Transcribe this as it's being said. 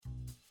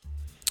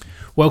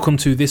Welcome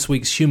to this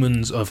week's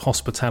Humans of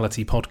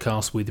Hospitality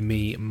podcast with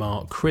me,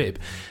 Mark Cribb.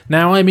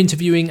 Now, I'm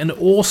interviewing an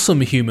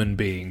awesome human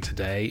being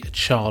today,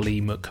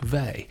 Charlie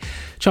McVeigh.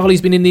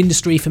 Charlie's been in the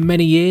industry for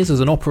many years as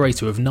an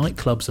operator of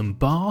nightclubs and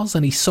bars,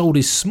 and he sold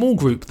his small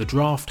group, The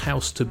Draft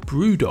House, to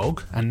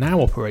Brewdog, and now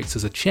operates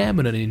as a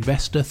chairman and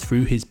investor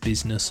through his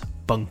business,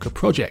 Bunker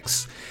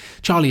Projects.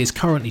 Charlie is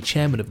currently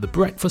chairman of the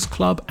Breakfast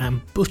Club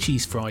and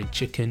Butchie's Fried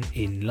Chicken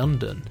in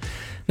London.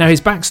 Now,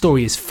 his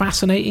backstory is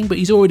fascinating, but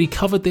he's already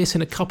covered this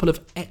in a couple of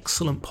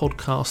excellent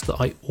podcasts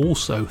that I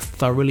also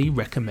thoroughly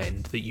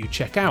recommend that you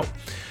check out.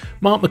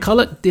 Mark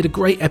McCulloch did a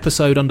great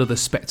episode under the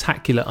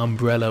Spectacular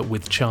umbrella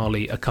with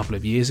Charlie a couple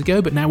of years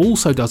ago, but now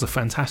also does a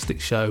fantastic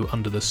show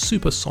under the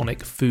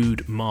Supersonic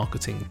Food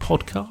Marketing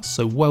podcast,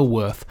 so well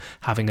worth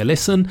having a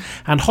listen.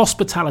 And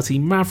Hospitality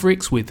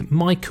Mavericks with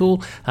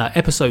Michael,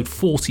 episode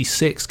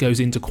 46 goes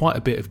into quite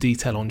a bit of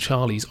detail on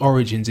Charlie's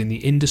origins in the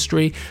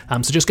industry.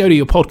 So just go to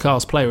your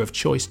podcast player of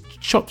choice,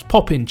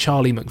 pop in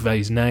Charlie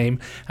McVeigh's name,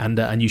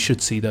 and you should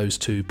see those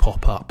two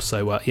pop up.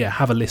 So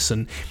have a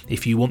listen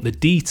if you want the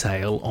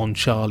detail on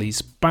Charlie's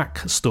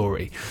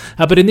backstory.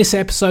 But in this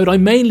episode, I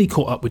mainly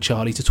caught up with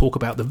Charlie to talk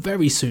about the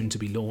very soon to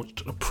be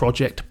launched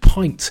Project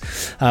Pint,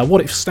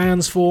 what it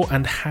stands for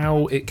and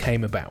how it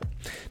came about.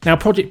 Now,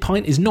 Project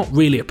Pint is not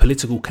really a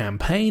political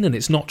campaign, and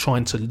it's not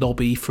trying to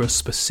lobby for a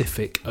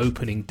specific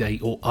opening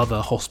date or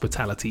other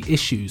hospitality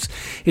issues.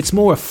 It's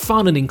more a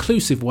fun and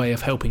inclusive way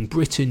of helping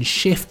Britain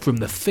shift from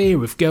the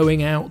fear of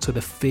going out to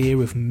the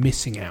fear of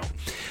missing out,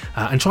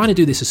 and trying to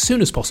do this as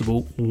soon as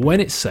possible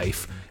when it's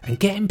safe, and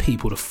getting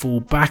people to fall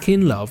back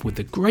in love with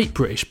the Great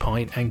British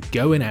Pint and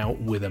going out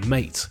with a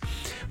mate.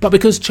 But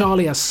because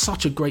Charlie has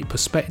such a great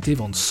perspective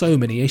on so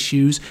many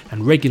issues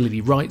and regularly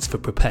writes for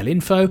Propel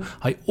Info,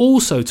 I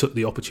also took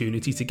the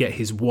opportunity to get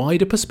his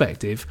wider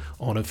perspective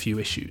on a few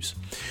issues.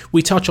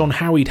 We touch on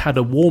how he'd had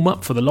a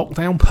warm-up for the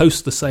lockdown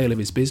post the sale of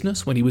his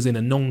business when he was in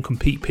a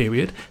non-compete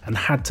period and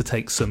had to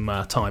take some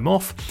time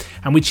off,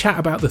 and we chat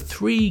about the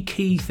three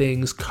key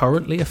things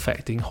currently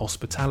affecting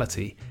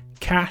hospitality: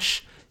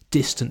 cash,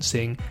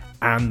 distancing,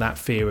 and that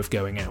fear of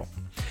going out.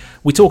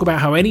 We talk about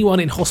how anyone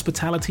in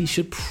hospitality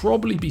should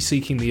probably be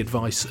seeking the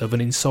advice of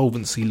an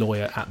insolvency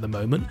lawyer at the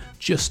moment,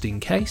 just in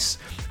case.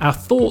 Our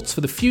thoughts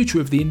for the future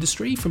of the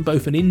industry from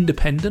both an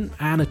independent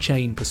and a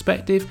chain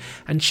perspective,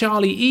 and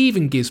Charlie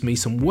even gives me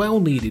some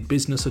well-needed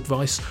business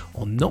advice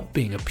on not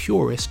being a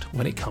purist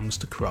when it comes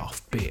to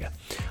craft beer.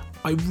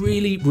 I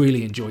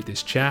really enjoyed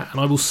this chat, and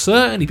I will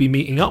certainly be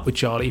meeting up with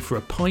Charlie for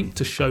a pint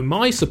to show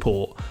my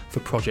support for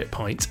Project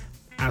Pint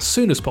as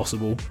soon as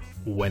possible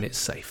when it's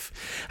safe.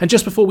 And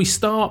just before we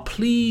start,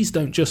 please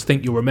don't just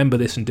think you'll remember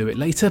this and do it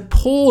later.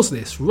 Pause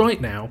this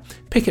right now,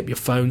 pick up your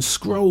phone,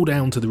 scroll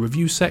down to the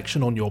review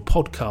section on your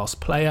podcast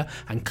player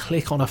and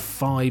click on a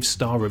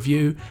 5-star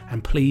review,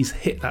 and please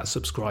hit that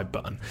subscribe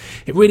button.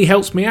 It really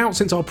helps me out,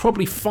 since I'll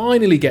probably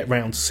finally get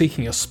round to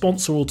seeking a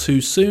sponsor or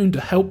two soon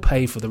to help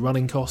pay for the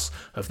running costs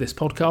of this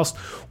podcast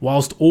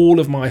whilst all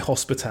of my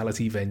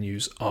hospitality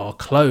venues are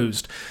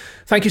closed.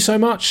 Thank you so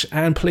much,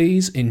 and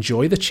please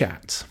enjoy the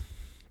chat.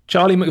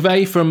 Charlie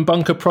McVeigh from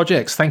Bunker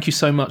Projects, thank you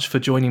so much for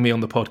joining me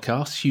on the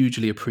podcast.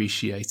 Hugely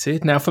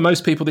appreciated. Now, for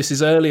most people, this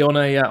is early on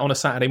a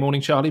Saturday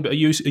morning, Charlie, but are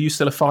you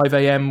still a 5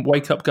 a.m.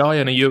 wake-up guy,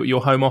 and are you at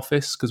your home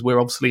office? Because we're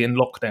obviously in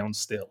lockdown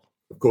still.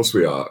 Of course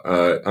we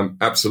are.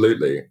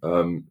 Absolutely.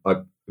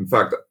 In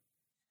fact,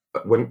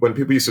 when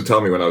people used to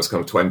tell me when I was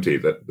kind of 20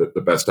 that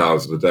the best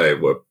hours of the day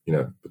were,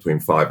 between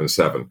 5 and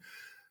 7,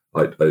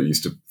 I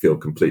used to feel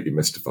completely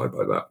mystified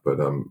by that. But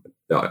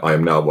I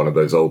am now one of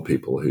those old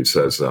people who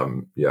says,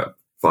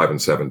 5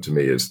 and 7 to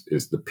me is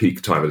the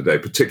peak time of the day,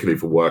 particularly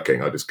for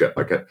working.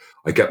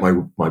 I get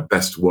my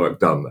best work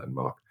done then,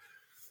 Mark.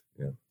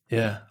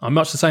 Yeah, I'm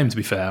much the same, to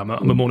be fair. I'm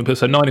a morning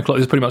person. So 9 o'clock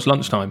is pretty much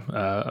lunchtime.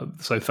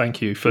 So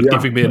thank you for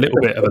giving me a little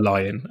bit of a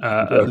lie-in,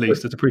 at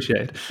least. It's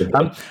appreciated.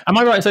 Am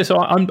I right in saying, so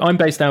I'm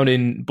based down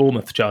in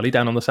Bournemouth, Charlie,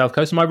 down on the south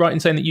coast. Am I right in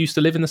saying that you used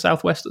to live in the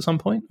southwest at some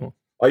point? Or?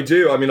 I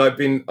do. I mean, I've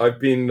been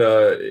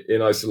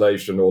in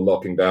isolation or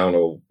locking down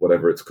or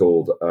whatever it's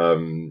called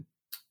on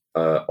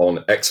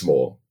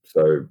Exmoor.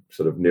 So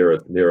sort of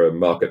near a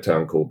market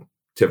town called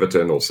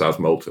Tiverton or South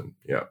Molton,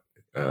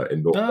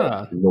 in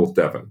North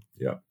Devon,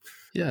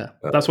 Yeah,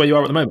 that's where you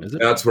are at the moment, is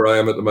it? That's where I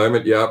am at the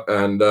moment, yeah.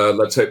 And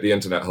let's hope the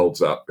internet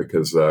holds up,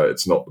 because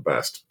it's not the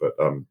best. But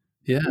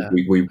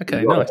we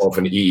run off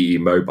an EE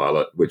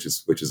mobile, which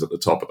is at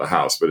the top of the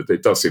house, but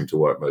it does seem to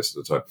work most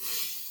of the time.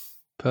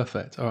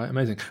 Perfect. All right,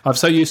 amazing. I'm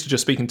so used to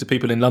just speaking to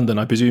people in London.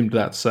 I presumed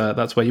that's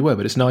where you were,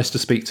 but it's nice to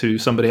speak to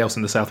somebody else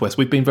in the southwest.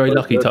 We've been very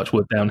lucky, touch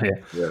wood, down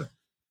here. Yeah.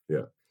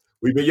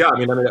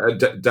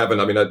 Devon.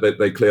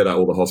 They cleared out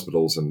all the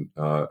hospitals, and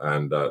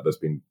there's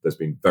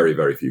been very,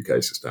 very few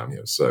cases down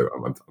here. So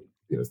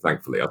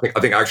thankfully, I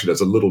think actually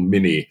there's a little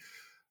mini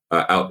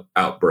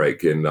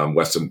outbreak in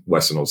Western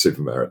on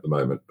Supermare at the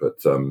moment.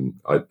 But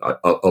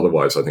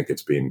otherwise, I think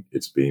it's been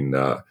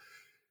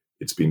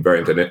very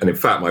intense. And in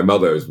fact, my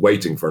mother is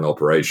waiting for an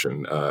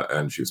operation,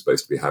 and she was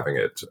supposed to be having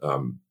it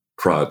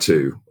prior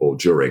to or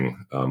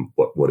during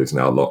what is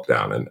now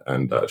lockdown,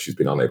 and she's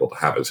been unable to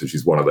have it. So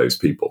she's one of those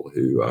people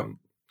who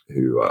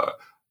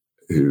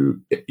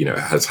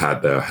has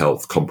had their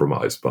health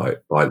compromised by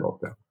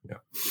lockdown.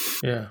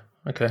 Yeah.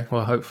 Okay,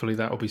 well, hopefully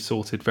that will be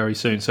sorted very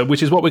soon. So,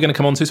 which is what we're going to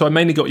come on to. So I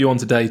mainly got you on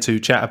today to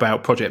chat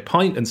about Project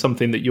Pint and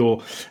something that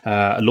you're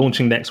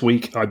launching next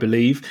week, I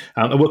believe.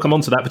 And we'll come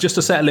on to that. But just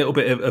to set a little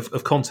bit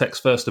of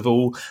context, first of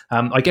all,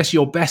 I guess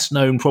you're best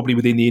known probably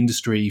within the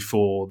industry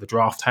for the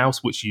Draft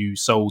House, which you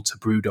sold to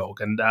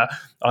Brewdog. And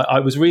I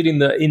was reading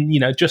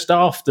that just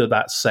after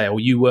that sale,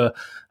 you were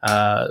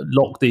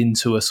locked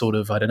into a sort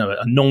of, I don't know,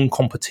 a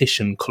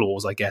non-competition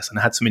clause, I guess, and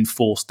had some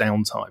enforced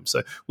downtime.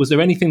 So was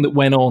there anything that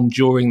went on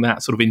during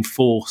that sort of enforced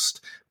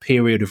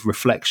period of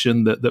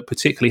reflection that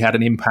particularly had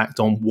an impact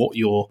on what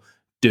you're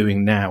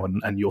doing now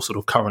and your sort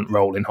of current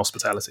role in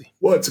hospitality?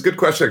 Well, it's a good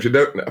question, actually.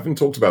 I haven't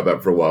talked about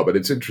that for a while, but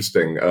it's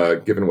interesting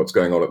given what's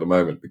going on at the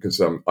moment, because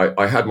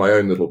I had my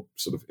own little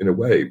sort of, in a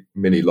way,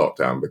 mini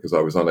lockdown because I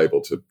was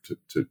unable to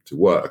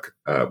work,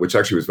 which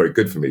actually was very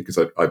good for me because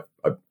I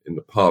in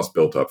the past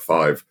built up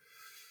 5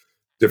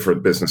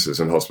 different businesses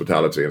in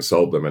hospitality and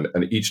sold them.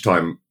 And each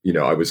time,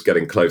 I was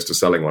getting close to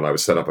selling one, I would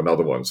set up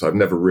another one. So I've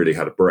never really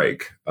had a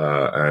break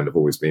and I've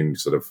always been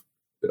sort of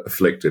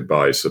afflicted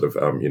by sort of,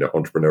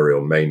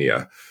 entrepreneurial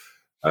mania.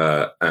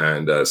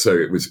 So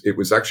it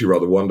was actually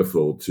rather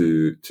wonderful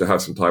to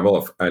have some time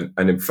off. And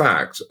in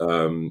fact,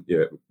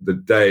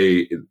 the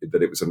day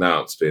that it was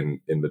announced in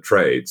the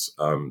trades,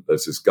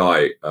 there's this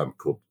guy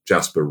called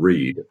Jasper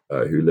Reed,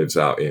 who lives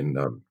out in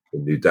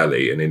New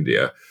Delhi in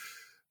India,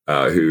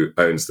 who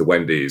owns the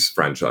Wendy's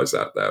franchise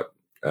out there.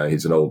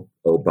 He's an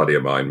old buddy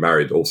of mine,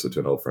 married also to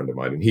an old friend of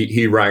mine. And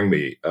he rang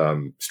me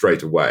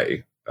straight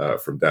away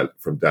from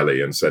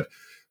Delhi and said,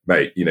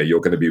 mate,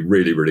 you're going to be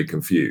really, really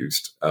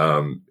confused.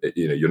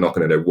 You're not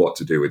going to know what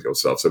to do with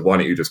yourself. So why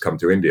don't you just come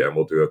to India and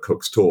we'll do a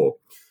cook's tour?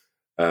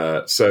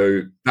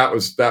 So that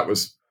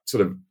was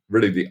sort of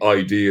really the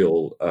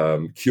ideal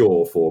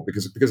cure for,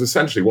 because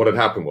essentially what had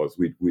happened was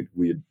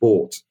we had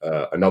bought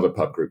another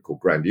pub group called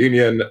Grand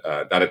Union.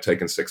 That had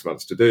taken 6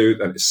 months to do.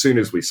 And as soon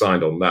as we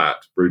signed on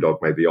that,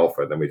 Brewdog made the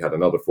offer. Then we had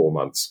another 4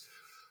 months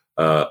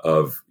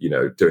of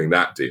doing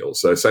that deal.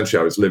 So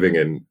essentially I was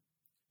living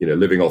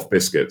off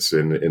biscuits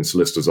in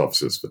solicitors'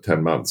 offices for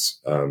 10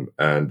 months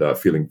and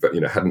feeling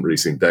that, hadn't really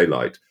seen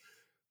daylight.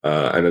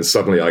 And then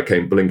suddenly I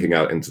came blinking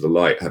out into the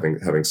light,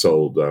 having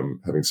sold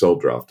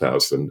Draft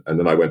House. And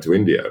then I went to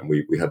India and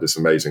we had this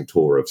amazing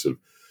tour of sort of,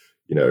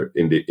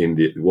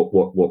 India,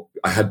 what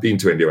I had been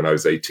to India when I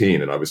was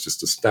 18 and I was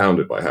just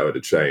astounded by how it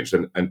had changed.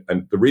 And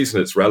the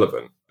reason it's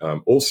relevant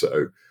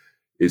also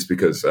is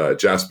because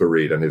Jasper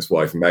Reed and his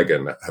wife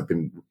Megan have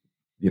been,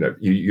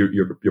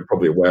 you're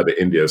probably aware that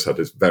India's had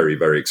this very,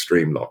 very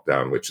extreme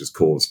lockdown, which has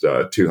caused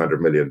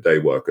 200 million day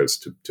workers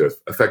to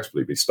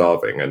effectively be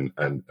starving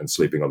and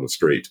sleeping on the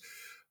street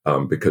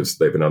because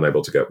they've been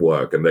unable to get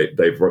work. And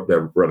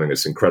they're running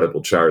this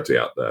incredible charity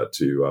out there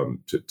to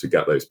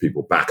get those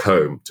people back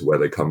home to where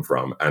they come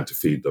from and to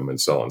feed them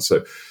and so on.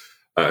 So,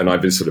 and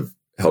I've been sort of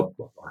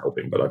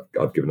helping, but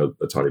I've given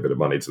a tiny bit of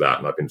money to that,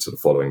 and I've been sort of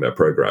following their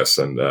progress,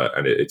 and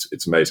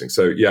it's amazing.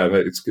 So yeah,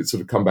 it's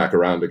sort of come back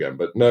around again.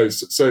 But no,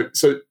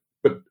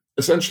 but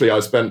essentially,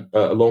 I spent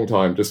a long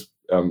time just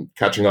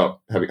catching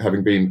up,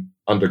 having been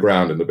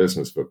underground in the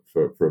business for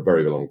a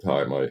very long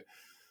time. I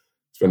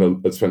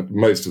spent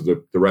most of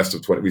the rest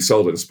of we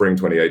sold it in spring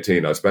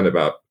 2018. I spent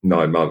about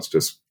 9 months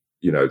just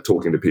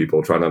talking to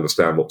people, trying to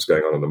understand what was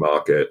going on in the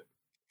market.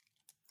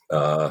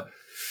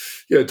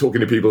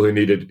 Talking to people who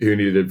needed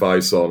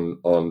advice on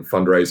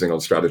fundraising, on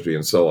strategy,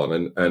 and so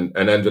on,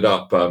 and ended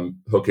up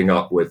hooking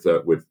up with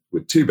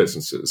 2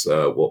 businesses.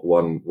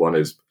 One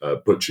is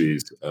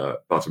Butchie's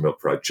Buttermilk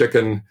Fried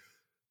Chicken,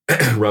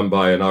 run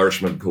by an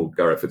Irishman called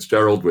Gareth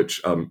Fitzgerald, which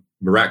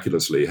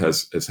miraculously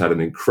has had an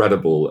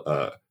incredible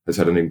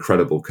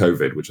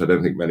COVID, which I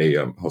don't think many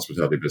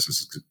hospitality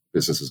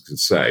businesses can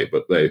say.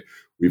 But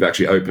we've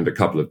actually opened a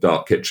couple of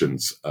dark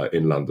kitchens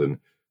in London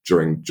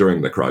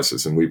during the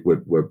crisis, and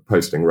we're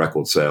posting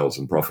record sales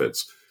and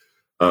profits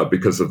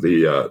because of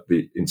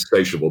the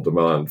insatiable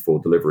demand for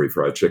delivery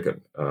fried chicken.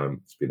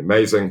 It's been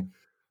amazing.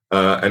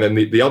 And then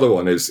the other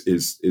one is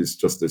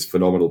just this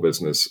phenomenal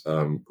business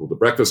called the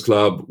Breakfast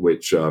Club,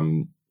 which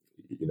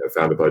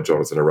founded by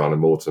Jonathan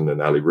Arana-Morton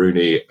and Ali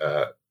Rooney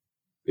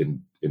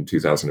in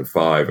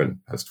 2005, and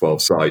has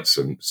 12 sites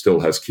and still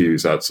has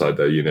queues outside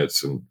their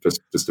units, and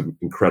just an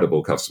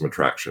incredible customer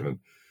traction. And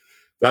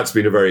that's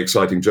been a very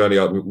exciting journey.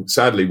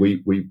 Sadly,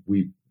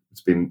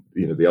 it's been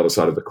the other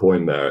side of the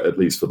coin there, at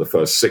least for the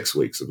first 6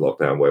 weeks of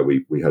lockdown, where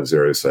we had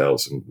 0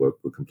 sales and were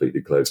completely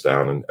closed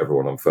down and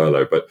everyone on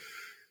furlough. But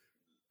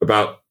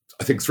about,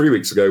 I think 3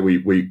 weeks ago,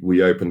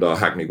 we opened our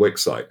Hackney Wick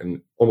site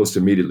and almost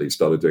immediately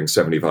started doing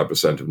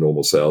 75% of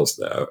normal sales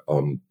there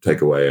on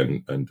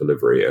takeaway and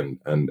delivery,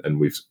 and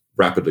we've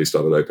rapidly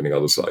started opening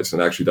other sites,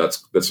 and actually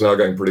that's now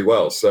going pretty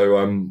well.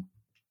 So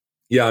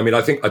yeah, I mean,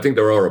 I think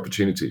there are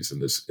opportunities in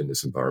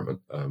this environment,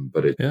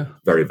 but it's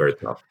very, very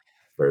tough.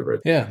 Very, very.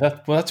 Yeah,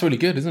 that's really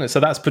good, isn't it? So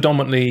that's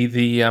predominantly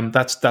the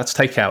that's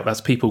takeout.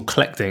 That's people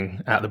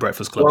collecting at the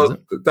Breakfast Club, is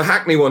it? The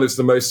Hackney one is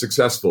the most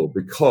successful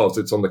because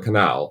it's on the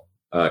canal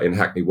in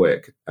Hackney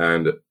Wick,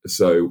 and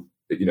so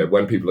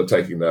when people are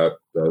taking their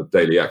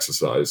daily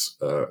exercise,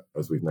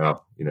 as we've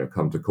now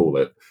come to call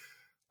it,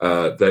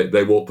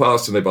 they walk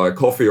past and they buy a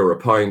coffee or a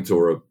pint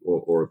or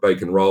a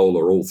bacon roll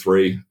or all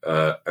three,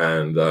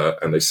 and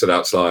they sit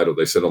outside or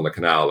they sit on the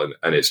canal,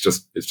 and it's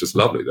just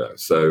lovely there.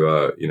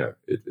 So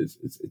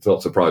it's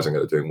not surprising that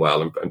they're doing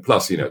well, and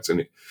plus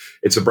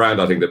it's a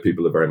brand I think that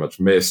people have very much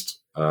missed,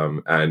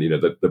 and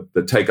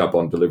the take up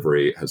on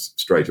delivery has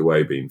straight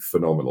away been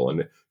phenomenal.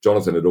 And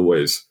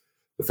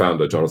the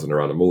founder, Jonathan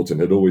Arana-Morton,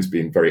 had always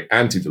been very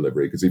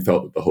anti-delivery because he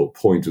felt that the whole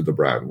point of the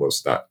brand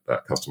was that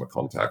customer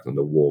contact and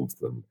the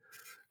warmth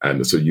and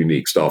the sort of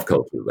unique staff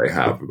culture that they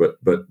have.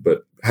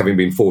 But having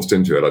been forced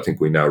into it, I think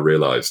we now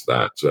realise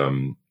that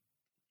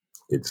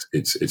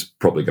it's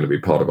probably going to be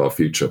part of our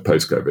future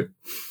post-COVID.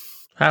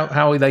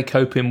 How are they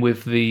coping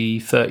with the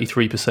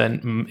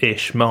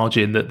 33%-ish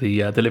margin that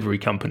the delivery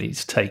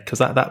companies take? Because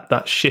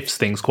that shifts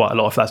things quite a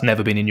lot if that's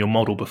never been in your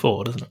model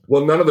before, doesn't it?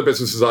 Well, none of the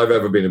businesses I've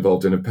ever been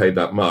involved in have paid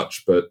that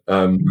much, but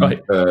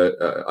right.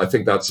 I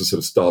think that's a sort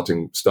of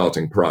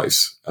starting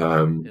price.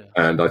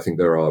 And I think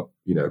there are,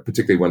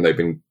 particularly when they've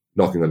been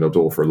knocking on your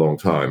door for a long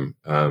time,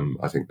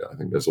 I think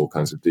there's all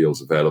kinds of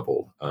deals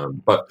available.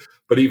 But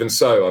even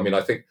so, I mean, I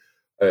think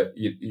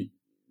the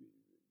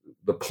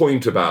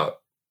point about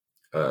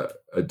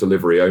a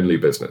delivery only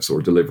business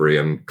or delivery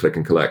and click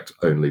and collect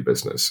only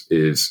business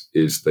is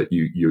that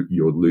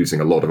you're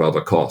losing a lot of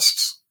other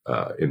costs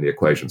in the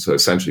equation. So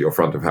essentially, your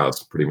front of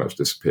house pretty much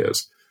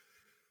disappears,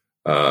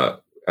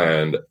 so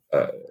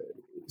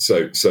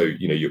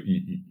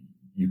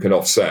you can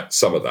offset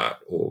some of that,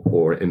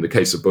 or in the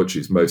case of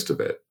Butchies, most of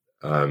it,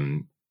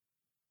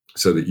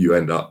 so that you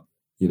end up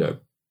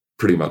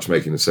pretty much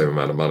making the same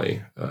amount of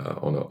money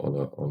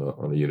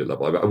on a unit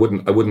level. I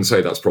wouldn't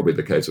say that's probably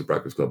the case with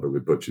Breakfast Club, but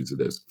with Butchies it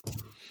is.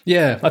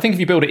 Yeah, I think if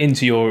you build it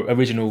into your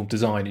original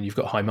design and you've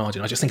got high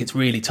margin, I just think it's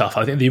really tough.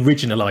 I think the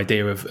original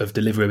idea of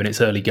Deliveroo in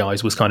its early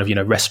guise was kind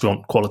of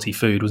restaurant quality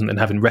food, wasn't it? And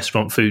having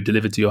restaurant food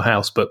delivered to your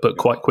house, but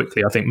quite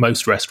quickly, I think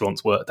most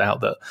restaurants worked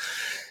out that.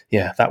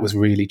 Yeah, that was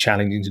really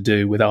challenging to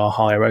do with our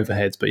higher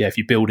overheads. But yeah, if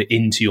you build it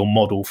into your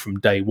model from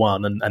day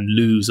one and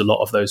lose a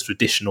lot of those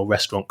traditional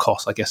restaurant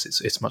costs, I guess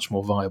it's much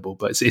more viable.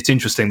 But it's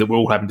interesting that we're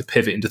all having to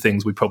pivot into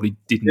things we probably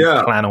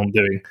didn't plan on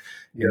doing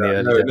in the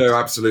early days. No,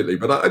 absolutely.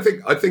 But I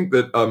think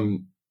that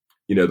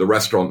the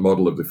restaurant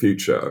model of the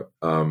future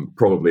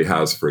probably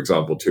has, for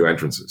example, two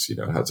entrances.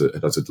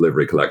 It has a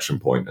delivery collection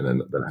point, and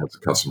then it has a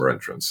customer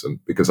entrance. And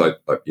because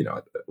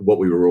what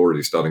we were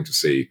already starting to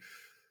see,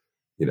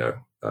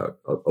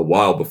 a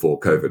while before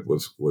COVID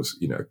was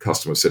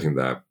customers sitting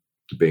there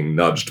being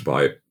nudged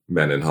by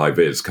men in high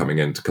vis coming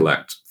in to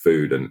collect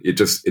food, and it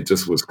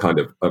just was kind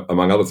of,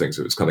 among other things,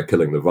 it was kind of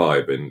killing the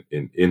vibe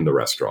in the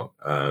restaurant.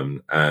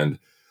 And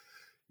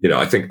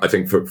I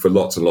think for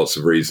lots and lots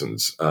of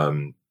reasons,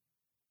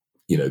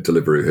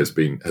 Deliveroo has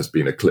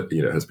been a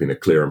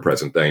clear and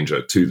present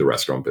danger to the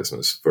restaurant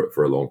business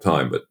for a long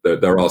time.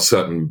 But there are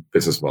certain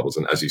business models,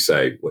 and as you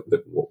say,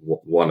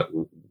 one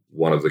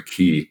of the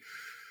key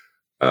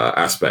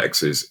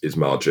aspects is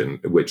margin,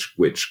 which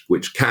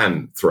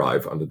can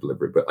thrive under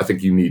delivery. But I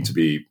think you need to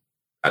be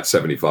at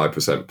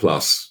 75%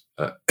 plus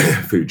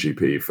food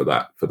GP for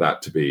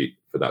that to be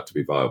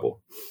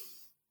viable.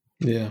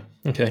 Yeah.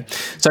 Okay.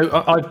 So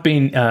I've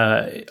been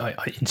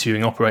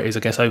interviewing operators,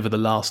 I guess, over the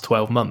last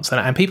 12 months,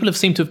 and people have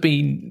seemed to have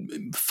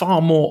been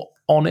far more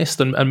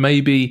honest, and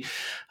maybe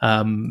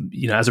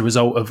as a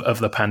result of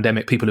the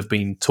pandemic, people have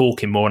been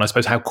talking more, and I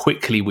suppose how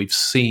quickly we've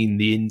seen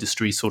the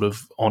industry sort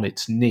of on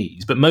its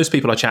knees. But most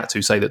people I chat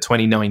to say that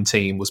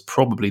 2019 was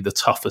probably the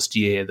toughest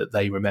year that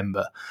they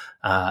remember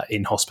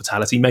in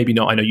hospitality. Maybe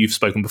not. I know you've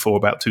spoken before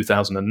about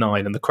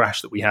 2009 and the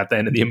crash that we had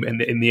then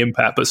in the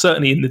impact, but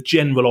certainly in the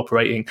general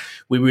operating,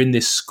 we were in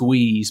this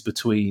squeeze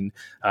between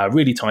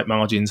really tight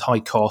margins, high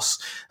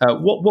costs.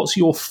 What's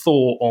your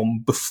thought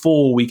on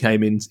before we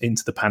came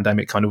into the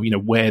pandemic, kind of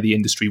where the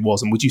industry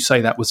was, and would you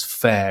say that was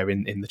fair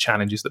in the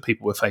challenges that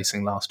people were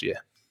facing last year?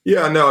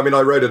 Yeah, no, I mean,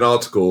 I wrote an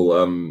article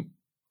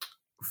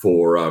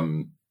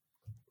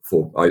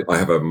I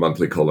have a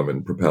monthly column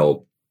in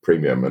Propel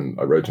Premium, and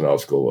I wrote an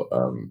article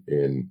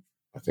in,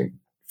 I think,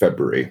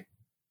 February,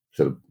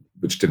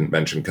 which didn't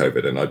mention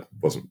COVID, and I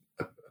wasn't,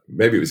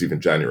 maybe it was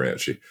even January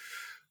actually,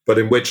 but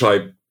in which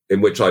I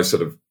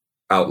sort of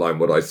outline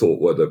what I thought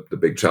were the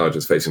big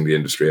challenges facing the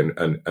industry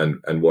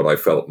and what I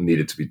felt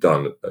needed to be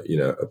done,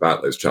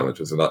 about those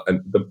challenges. And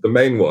the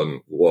main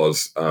one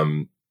was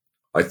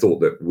I thought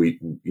that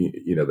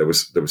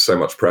there was so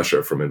much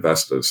pressure from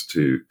investors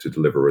to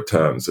deliver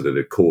returns that it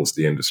had caused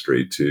the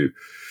industry to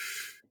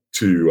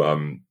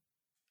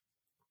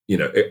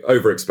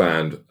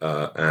overexpand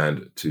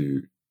and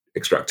to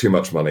extract too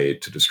much money,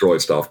 to destroy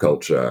staff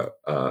culture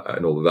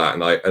and all of that.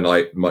 And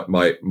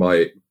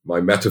my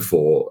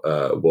metaphor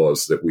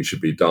was that we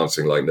should be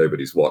dancing like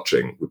nobody's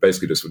watching. We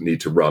basically just would need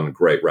to run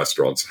great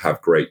restaurants,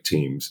 have great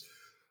teams,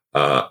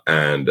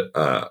 and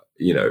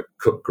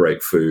cook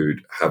great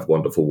food, have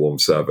wonderful warm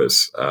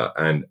service,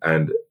 and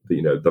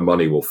the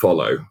money will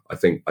follow. I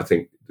think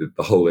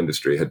the whole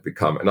industry had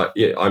become, and I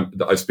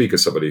speak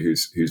as somebody who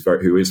is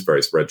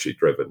very spreadsheet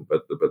driven,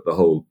 but the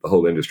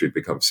whole industry had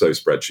become so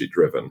spreadsheet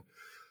driven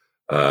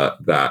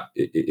that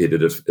it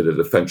had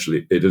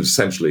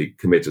essentially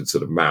committed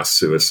sort of mass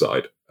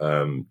suicide.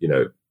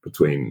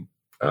 Between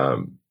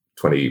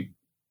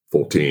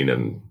 2014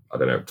 and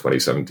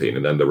 2017,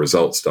 and then the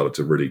results started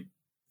to really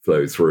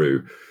flow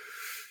through.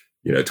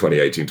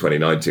 2018,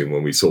 2019,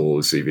 when we saw all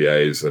the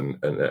CVAs and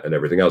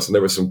everything else. And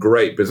there were some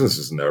great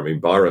businesses in there. I mean,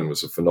 Byron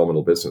was a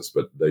phenomenal business,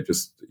 but they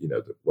just,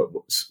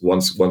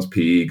 once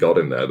PE got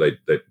in there, the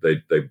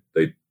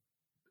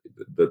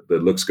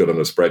looks good on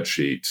a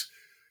spreadsheet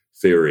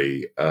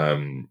theory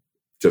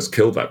just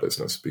killed that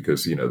business,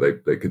 because, they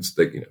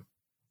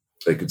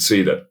could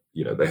see that,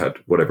 they had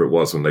whatever it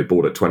was when they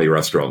bought at 20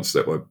 restaurants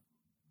that were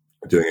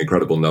doing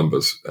incredible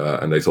numbers,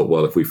 and they thought,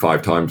 well, if we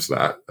 5 times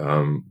that,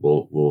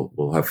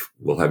 we'll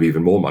have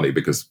even more money,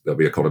 because there'll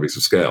be economies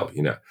of scale,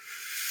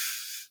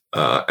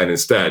 and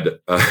instead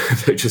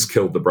they just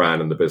killed the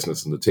brand and the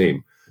business and the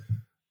team,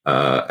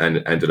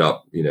 and ended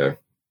up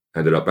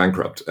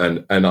bankrupt,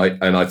 and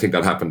I think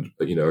that happened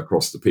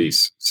across the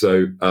piece.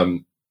 So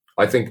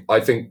I think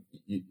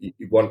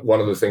one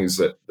of the things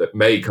that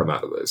may come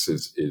out of this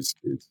is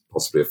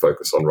possibly a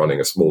focus on running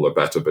a smaller,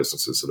 better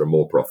businesses that are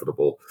more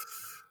profitable,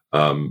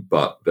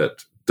 but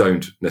that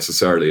don't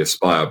necessarily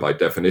aspire by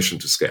definition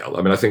to scale.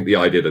 I mean, I think the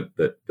idea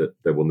that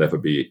there will never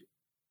be,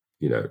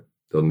 there'll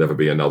never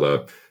be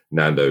another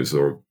Nando's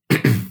or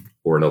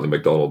another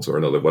McDonald's or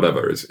another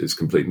whatever is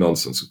complete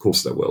nonsense. Of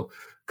course there will.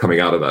 Coming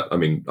out of that, I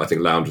mean, I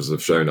think loungers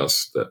have shown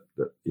us that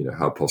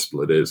how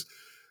possible it is.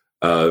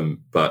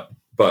 But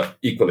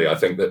equally, I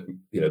think that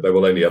there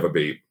will only ever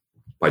be,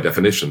 by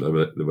definition,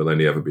 there will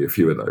only ever be a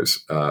few of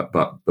those.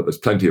 But there's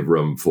plenty of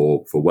room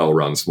for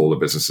well-run smaller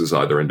businesses,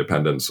 either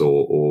independents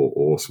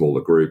or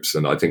smaller groups.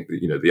 And I think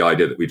that, the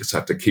idea that we just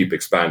have to keep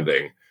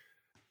expanding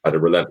at a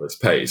relentless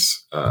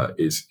pace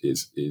is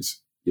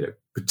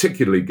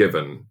particularly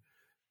given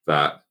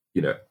that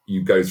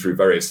you go through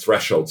various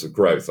thresholds of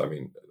growth. I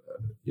mean,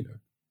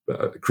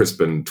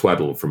 Crispin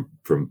Tweddle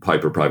from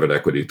Piper Private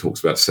Equity talks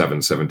about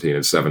 7, 17,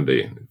 and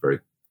 70, very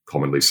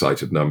commonly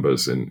cited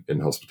numbers in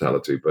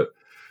hospitality, but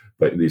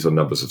these are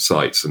numbers of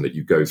sites, and that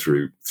you go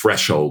through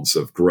thresholds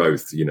of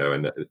growth,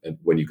 and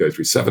when you go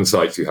through 7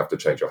 sites, you have to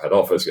change your head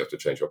office, you have to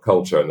change your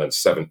culture, and then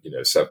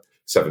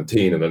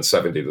 17, and then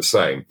 70 the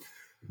same.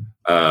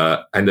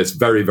 And it's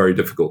very, very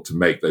difficult to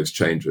make those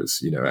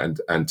changes,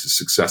 and to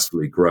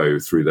successfully grow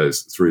through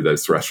those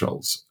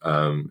thresholds.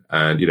 And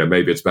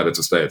maybe it's better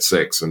to stay at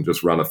 6 and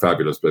just run a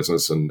fabulous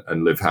business and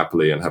live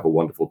happily and have a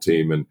wonderful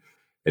team and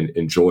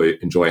enjoy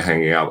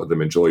hanging out with them,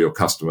 enjoy your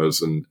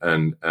customers, and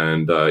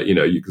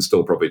you can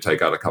still probably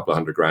take out a couple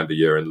of $100,000 a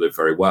year and live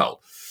very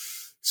well.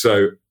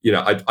 So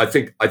I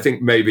think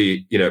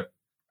maybe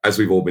as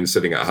we've all been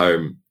sitting at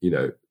home,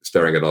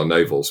 staring at our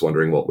navels,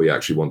 wondering what we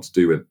actually want to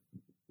do with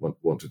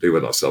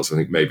ourselves, I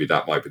think maybe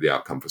that might be the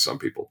outcome for some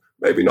people.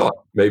 Maybe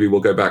not. Maybe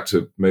we'll go back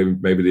to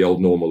maybe the old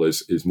normal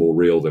is more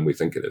real than we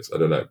think it is. I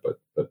don't know,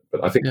 but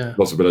I think it's a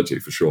possibility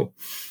for sure.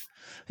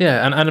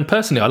 Yeah, and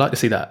personally, I like to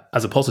see that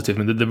as a positive.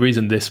 I mean, the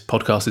reason this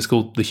podcast is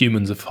called The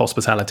Humans of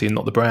Hospitality and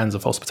not The Brands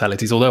of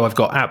Hospitality is, although I've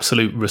got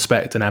absolute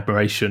respect and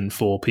admiration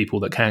for people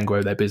that can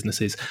grow their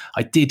businesses,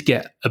 I did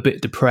get a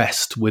bit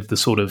depressed with the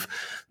sort of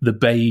the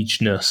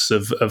beigeness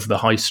of the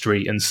high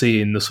street, and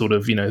seeing the sort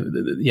of,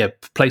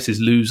 places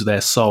lose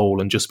their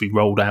soul and just be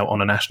rolled out on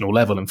a national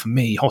level. And for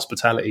me,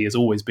 hospitality has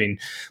always been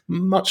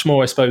much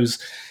more, I suppose,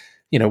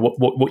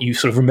 what you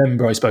sort of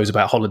remember, I suppose,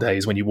 about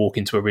holidays, when you walk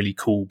into a really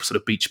cool sort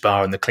of beach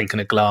bar and the clinking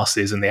of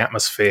glasses and the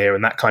atmosphere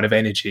and that kind of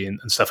energy and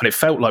stuff. And it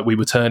felt like we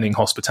were turning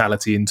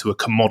hospitality into a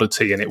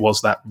commodity, and it was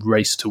that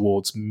race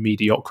towards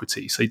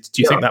mediocrity. So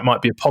do you think that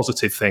might be a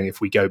positive thing if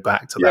we go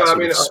back to that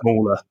sort of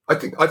smaller? I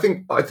think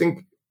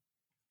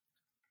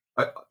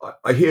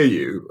I hear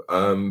you,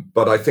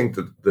 but I think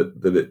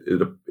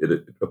that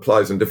it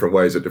applies in different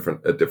ways at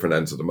different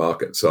ends of the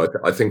market. So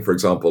I think, for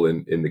example,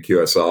 in the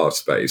QSR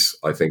space,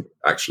 I think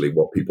actually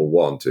what people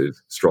want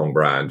is strong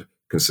brand,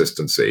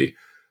 consistency,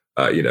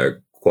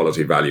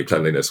 quality, value,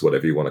 cleanliness,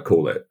 whatever you want to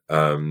call it,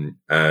 and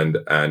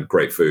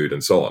great food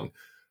and so on.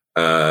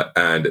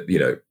 And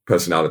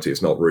personality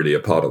is not really a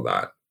part of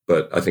that.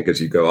 But I think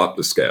as you go up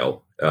the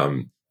scale,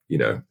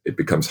 it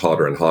becomes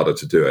harder and harder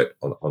to do it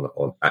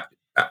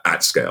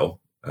at scale,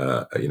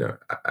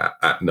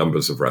 at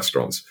numbers of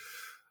restaurants.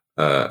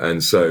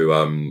 And so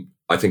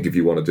I think if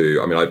you want to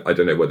do, I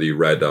don't know whether you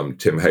read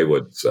Tim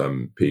Hayward's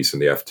piece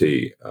in the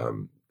FT.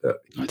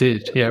 I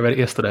did. Yeah, I read it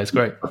yesterday. It's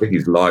great. I think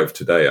he's live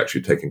today,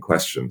 actually taking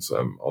questions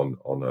on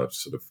a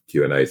sort of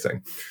Q&A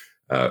thing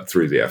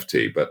through the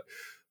FT. But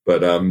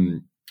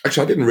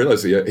actually, I didn't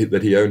realize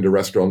that he owned a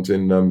restaurant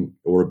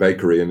or a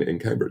bakery in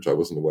Cambridge. I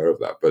wasn't aware of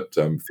that. But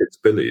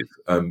Fitzbilly's,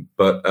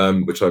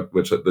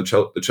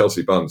 the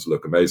Chelsea buns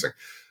look amazing.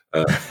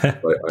 I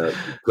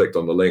clicked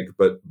on the link,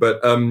 but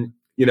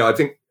I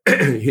think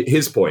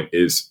his point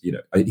is,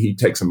 he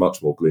takes a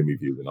much more gloomy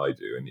view than I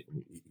do, and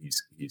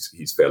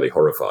he's fairly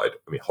horrified.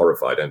 I mean,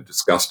 horrified and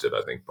disgusted,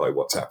 I think, by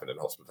what's happened in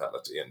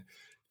hospitality, and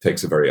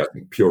takes a very, I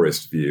think,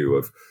 purist view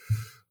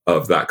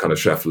of that kind of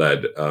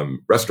chef-led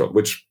restaurant,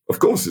 which of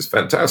course is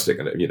fantastic,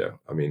 and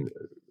I mean,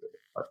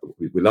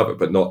 we love it,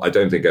 but not. I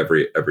don't think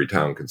every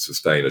town can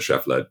sustain a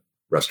chef-led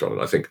restaurant.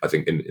 And I think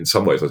in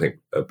some ways, I think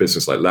a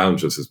business like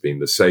Loungers has been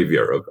the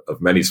savior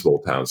of many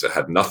small towns that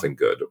had nothing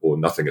good or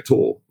nothing at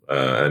all,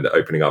 and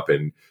opening up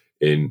in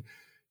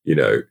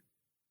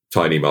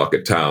tiny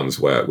market towns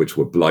which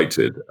were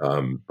blighted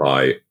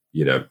by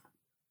the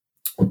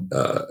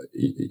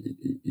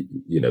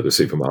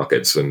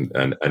supermarkets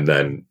and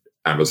then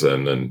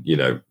Amazon and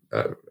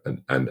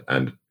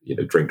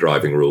drink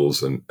driving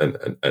rules and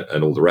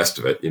all the rest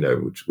of it,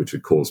 which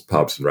would cause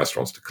pubs and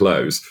restaurants to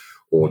close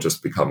or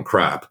just become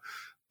crap.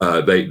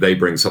 They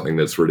bring something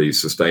that's really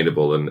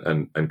sustainable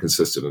and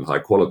consistent and high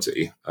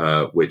quality,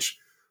 which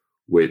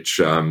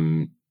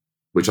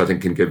I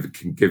think can give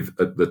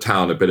the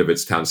town a bit of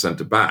its town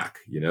centre back.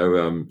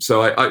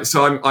 So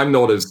I'm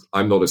not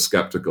as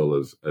skeptical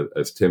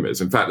as Tim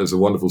is. In fact, there's a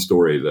wonderful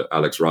story that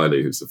Alex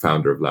Riley, who's the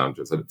founder of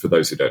Loungers, and for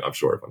those who don't, I'm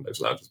sure everyone knows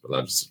Loungers, but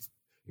Loungers is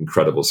an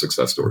incredible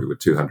success story with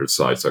 200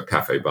 sites, so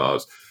cafe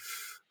bars.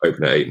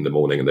 Open at 8 a.m.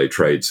 and they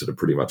trade sort of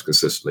pretty much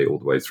consistently all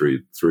the way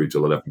through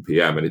till 11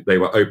 p.m. And they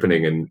were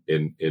opening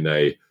in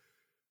a,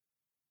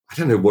 I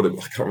don't know I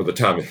can't remember the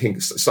town. I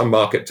think some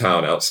market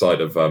town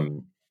outside of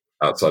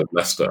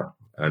Leicester.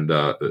 And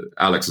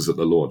Alex is at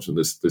the launch, and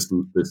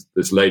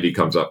this lady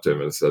comes up to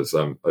him and says,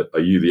 "Are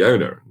you the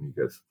owner?" And he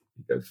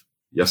goes,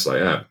 "Yes, I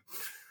am."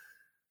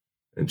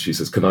 And she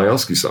says, "Can I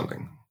ask you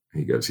something?" And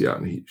he goes, "Yeah."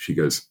 And she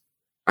goes,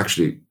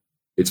 "Actually,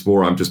 it's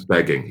more, I'm just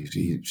begging."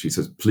 She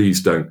says,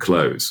 "Please don't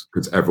close,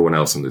 because everyone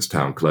else in this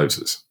town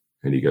closes."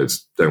 And he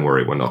goes, "Don't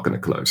worry, we're not going to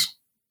close."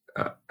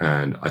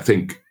 And I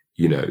think,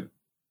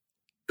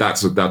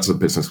 that's a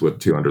business with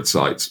 200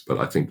 sites, but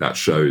I think that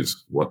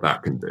shows what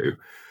that can do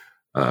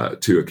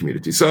to a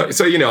community. So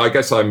I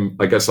guess I'm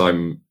I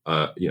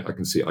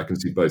can see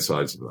both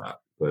sides of that.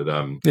 But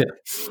I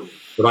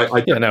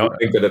think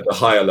that at the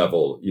higher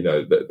level,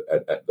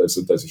 there's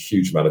a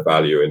huge amount of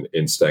value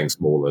in staying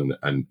small and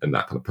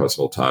that kind of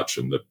personal touch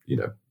and the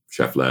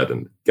chef-led,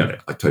 and get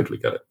it. I totally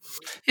get it.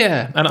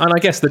 Yeah, and I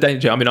guess the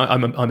danger, I mean,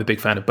 I'm a big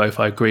fan of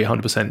both. I agree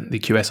 100% the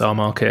QSR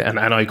market, and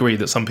I agree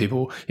that some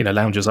people,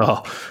 Loungers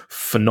are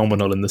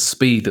phenomenal in the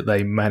speed that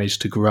they manage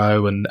to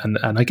grow, and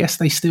I guess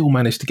they still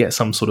manage to get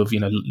some sort of,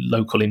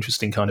 local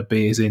interesting kind of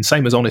beers in.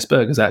 Same as Honest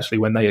Burgers, actually,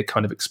 when they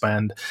kind of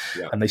expand,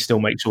 and they still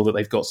make sure that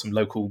they've got some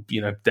local,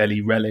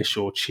 deli relish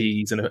or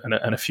cheese and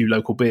a few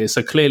local beers.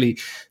 So clearly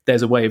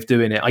there's a way of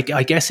doing it.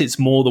 I guess it's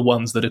more the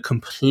ones that are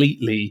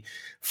completely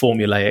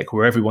formulaic,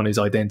 where everyone is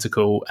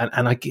identical,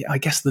 and I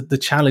guess the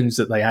challenge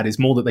that they add is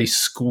more that they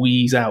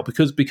squeeze out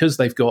because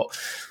they've got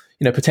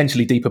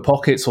potentially deeper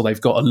pockets, or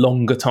they've got a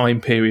longer time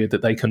period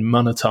that they can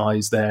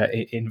monetize their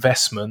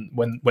investment.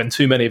 When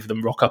too many of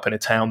them rock up in a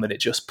town, then it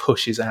just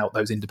pushes out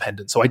those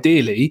independents. So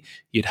ideally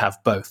you'd have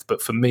both,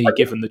 but for me,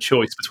 given the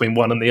choice between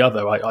one and the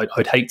other,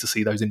 I'd hate to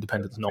see those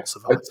independents not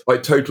survive. I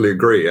totally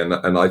agree, and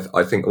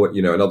I think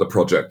another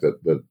project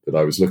that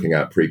I was looking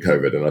at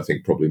pre-COVID, and I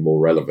think probably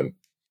more relevant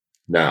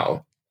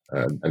now,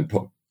 and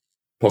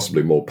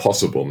possibly more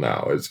possible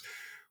now, is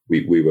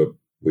we were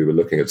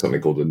looking at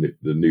something called the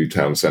New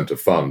Town Centre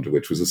Fund,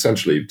 which was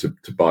essentially to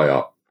buy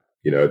up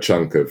a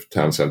chunk of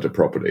town centre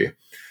property,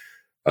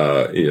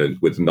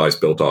 with nice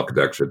built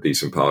architecture,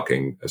 decent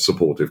parking, a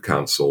supportive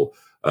council,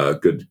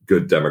 good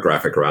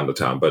demographic around the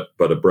town,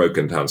 but a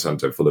broken town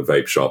centre full of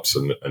vape shops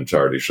and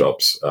charity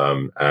shops,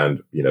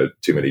 and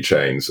too many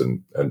chains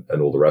and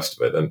all the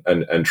rest of it,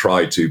 and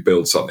try to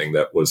build something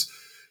that was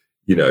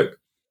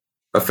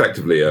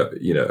effectively a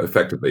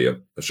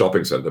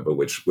shopping centre, but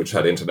which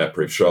had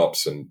internet-proof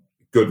shops and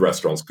good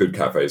restaurants, good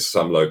cafes,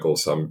 some local,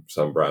 some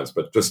brands,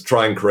 but just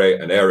try and create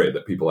an area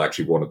that people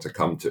actually wanted to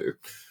come to,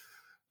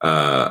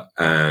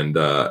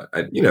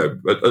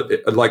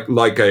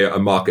 like a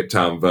market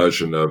town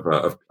version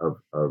of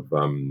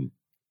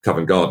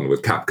Covent Garden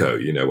with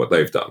Capco, what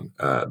they've done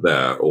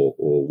there, or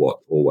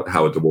what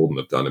Howard de Walden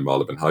have done in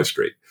Marylebone High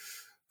Street,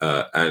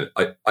 and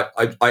I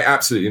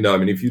absolutely know. I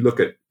mean, if you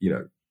look at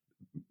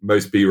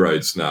most B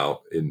roads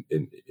now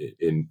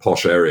in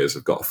posh areas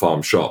have got a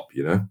farm shop,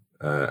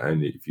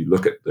 and if you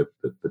look at the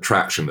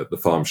traction that the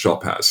farm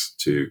shop has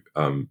to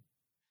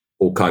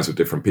all kinds of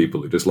different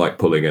people who just like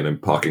pulling in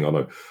and parking on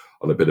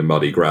a bit of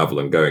muddy gravel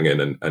and going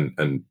in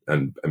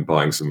and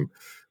buying some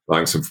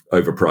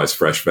overpriced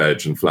fresh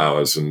veg and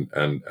flowers and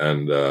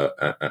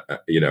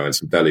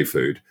some deli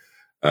food,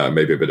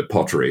 maybe a bit of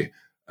pottery.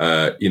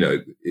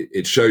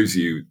 It shows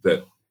you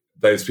that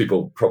those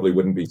people probably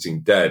wouldn't be seen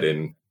dead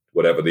in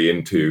whatever the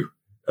Into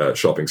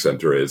shopping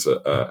centre is,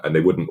 and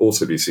they wouldn't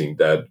also be seen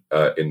dead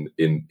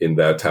in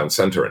their town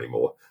centre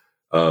anymore.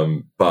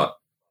 But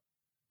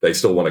they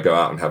still want to go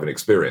out and have an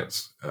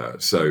experience.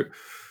 So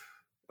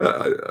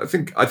I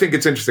think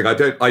it's interesting.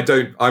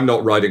 I'm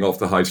not riding off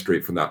the high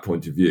street from that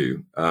point of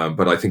view,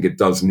 but I think it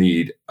does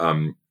need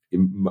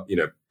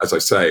as I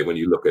say, when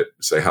you look at,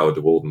 say, Howard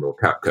de Walden or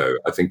Capco,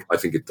 I think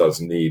it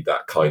does need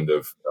that kind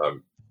of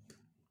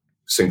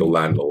single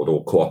landlord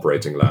or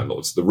cooperating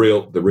landlords. The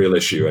real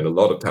issue in a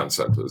lot of town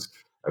centres,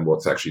 and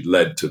what's actually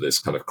led to this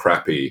kind of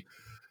crappy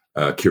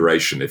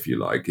curation, if you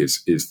like,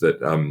 is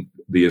that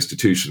the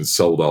institutions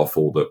sold off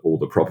all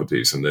the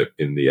properties in the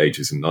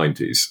 80s and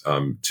 90s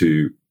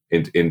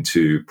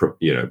into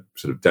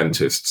sort of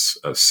dentists'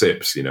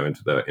 SIPs,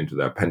 into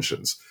their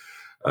pensions.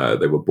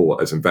 They were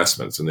bought as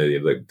investments, and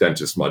the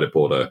dentist might have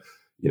bought a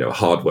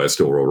hardware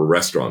store or a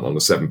restaurant on a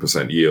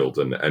 7% yield,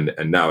 and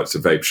now it's a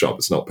vape shop.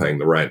 It's not paying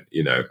the rent,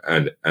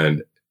 and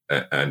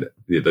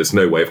there's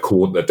no way of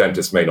coordinating. The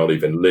dentist may not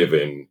even live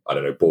in, I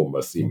don't know,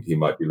 Bournemouth. He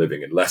might be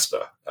living in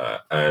Leicester,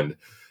 and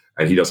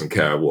he doesn't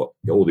care what.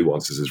 All he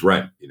wants is his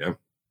rent,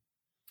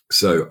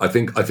 So I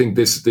think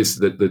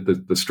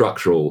the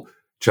structural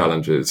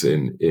challenges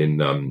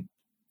in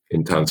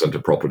town centre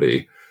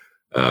property,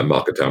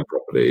 market town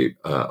property,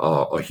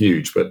 are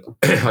huge, but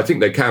I think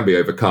they can be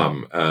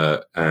overcome.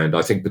 And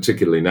I think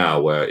particularly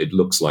now, where it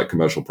looks like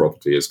commercial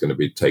property is going to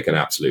be taken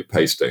absolute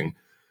pasting,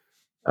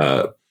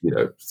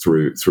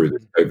 through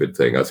the COVID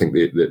thing, I think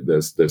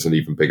there's an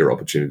even bigger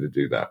opportunity to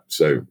do that.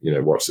 So,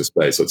 watch this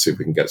space. Let's see if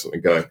we can get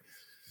something going.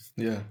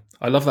 Yeah.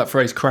 I love that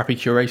phrase, crappy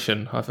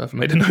curation. I've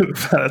made a note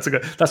of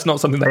that. That's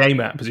not something they aim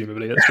at,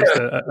 presumably. It's just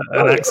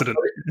an accident.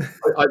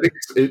 I think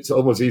it's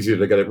almost easier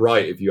to get it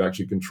right if you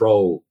actually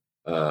control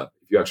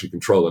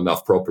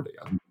enough property.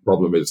 I think the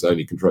problem is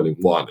only controlling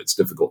one. It's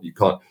difficult. You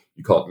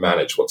can't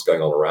manage what's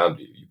going on around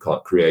you. You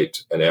can't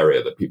create an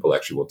area that people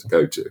actually want to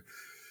go to.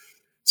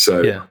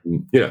 So,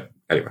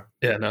 anyway.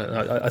 Yeah,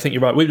 no, I think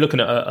you're right. We're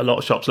looking at a lot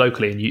of shops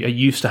locally, and you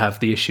used to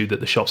have the issue that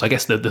the shops, I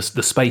guess the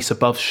space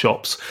above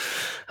shops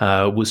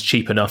was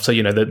cheap enough. So,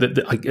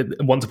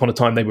 once upon a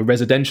time, they were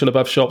residential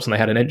above shops, and they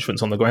had an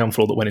entrance on the ground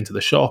floor that went into the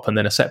shop, and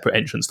then a separate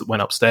entrance that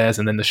went upstairs.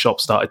 And then the shop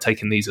started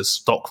taking these as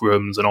stock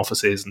rooms and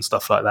offices and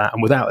stuff like that.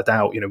 And without a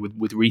doubt,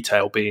 with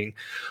retail being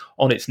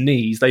on its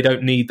knees, they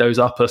don't need those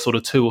upper sort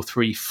of 2 or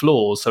 3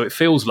 floors. So it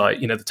feels like,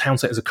 the town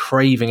centres are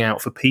craving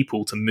out for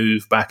people to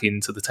move back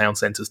into the town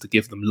centres to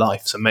give them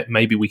life. So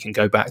maybe we can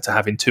go back to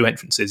having 2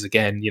 entrances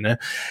again,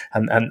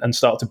 and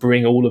start to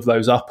bring all of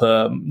those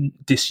upper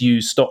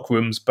disused stock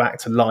rooms back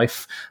to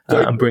life,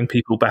 and bring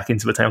people back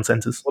into the town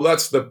centres. Well,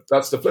 that's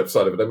the flip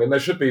side of it. I mean, there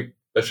should be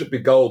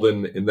gold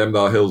in them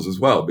Thar Hills as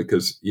well,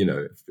 because,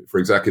 for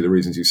exactly the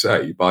reasons you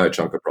say, you buy a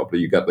chunk of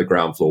property, you get the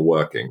ground floor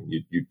working,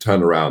 you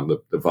turn around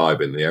the vibe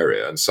in the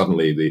area, and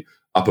suddenly the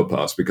upper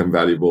parts become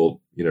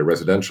valuable,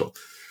 residential.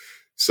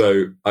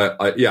 So,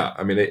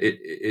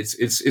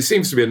 it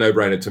seems to be a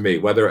no-brainer to me.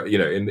 Whether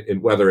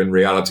in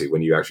reality,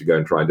 when you actually go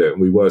and try and do it,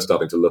 and we were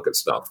starting to look at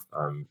stuff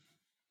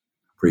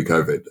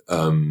pre-COVID.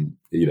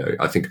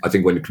 I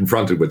think when you're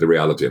confronted with the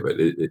reality of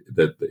it,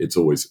 there's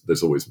always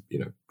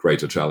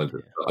greater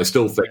challenges. I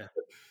still think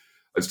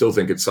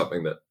it's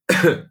something that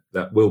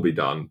that will be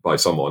done by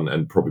someone,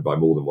 and probably by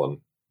more than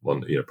one,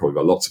 probably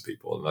by lots of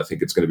people. And I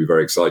think it's going to be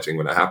very exciting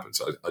when it happens.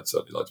 I'd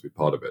certainly like to be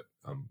part of it.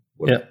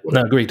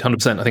 Agreed,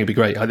 100%. I think it'd be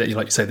great.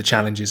 Like you say, the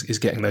challenge is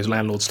getting those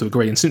landlords to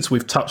agree. And since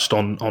we've touched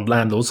on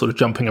landlords, sort of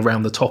jumping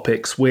around the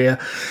topics, we're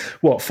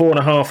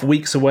 4.5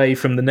 weeks away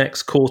from the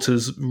next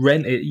quarter's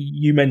rent.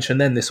 You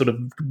mentioned then this sort of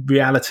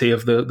reality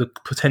of the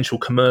potential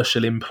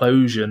commercial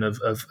implosion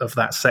of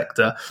that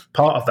sector.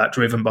 Part of that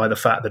driven by the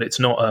fact that it's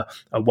not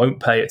a won't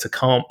pay, it's a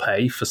can't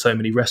pay for so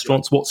many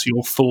restaurants. What's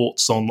your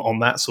thoughts on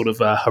that sort of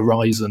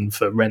horizon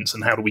for rents,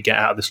 and how do we get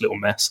out of this little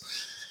mess?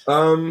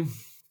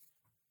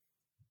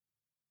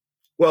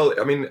 Well,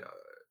 I mean,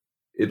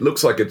 it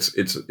looks like it's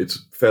a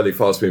fairly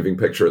fast-moving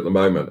picture at the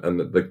moment, and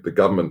the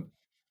government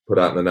put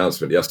out an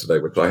announcement yesterday,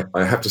 which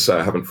I have to say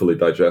I haven't fully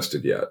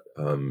digested yet,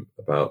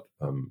 about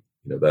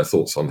their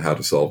thoughts on how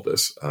to solve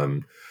this.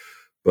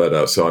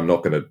 But so I'm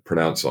not going to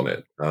pronounce on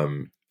it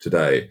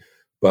today.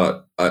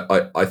 But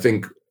I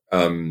think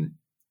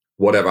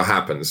whatever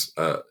happens,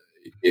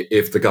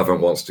 if the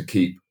government wants to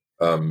keep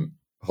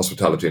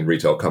hospitality and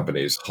retail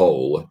companies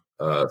whole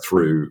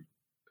through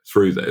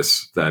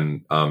this,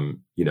 then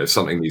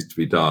something needs to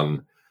be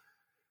done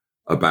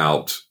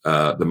about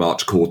the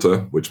March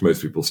quarter, which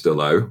most people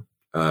still owe,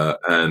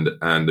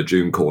 and the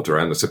June quarter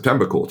and the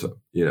September quarter.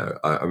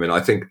 I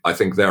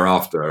think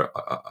thereafter,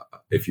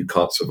 if you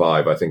can't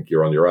survive, I think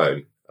you're on your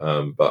own.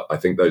 But I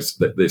think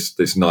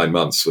this 9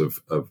 months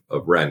of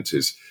rent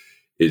is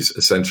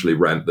essentially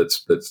rent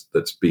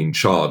that's being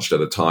charged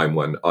at a time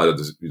when either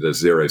there's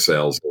zero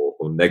sales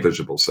or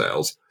negligible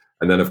sales,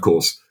 and then of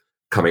course,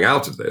 coming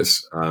out of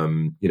this, a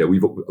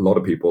lot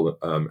of people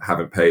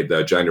haven't paid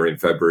their January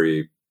and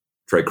February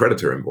trade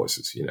creditor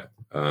invoices.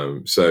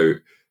 So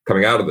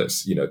coming out of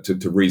this,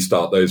 to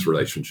restart those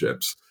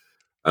relationships,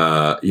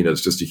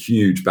 it's just a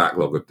huge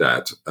backlog of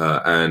debt,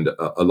 and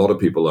a lot of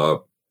people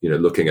are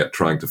looking at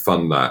trying to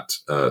fund that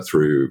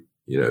through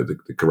the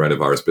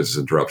coronavirus business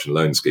interruption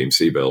loan scheme,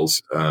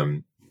 CBILS.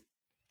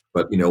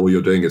 But all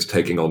you're doing is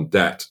taking on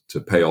debt to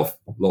pay off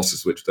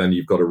losses, which then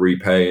you've got to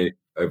repay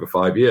over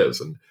 5 years,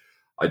 and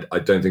I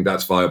don't think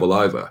that's viable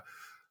either.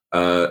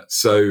 I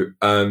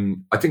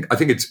think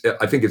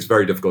it's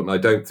very difficult, and I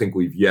don't think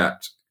we've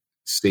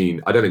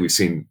seen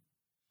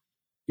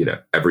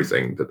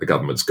everything that the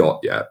government's got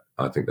yet.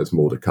 I think there's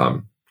more to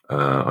come.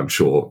 I'm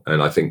sure,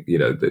 and I think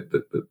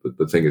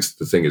the thing is,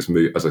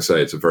 as I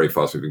say, it's a very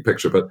fast moving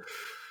picture.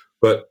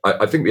 But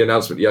I think the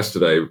announcement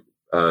yesterday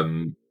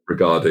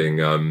regarding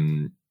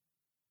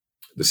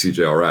the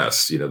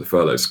CJRS, the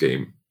furlough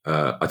scheme,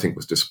 I think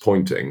was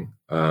disappointing.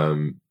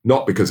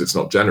 Not because it's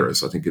not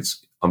generous. I think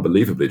it's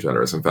unbelievably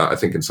generous. In fact, I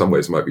think in some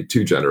ways it might be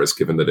too generous,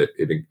 given that it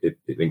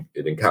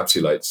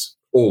encapsulates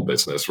all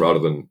business rather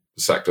than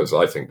the sectors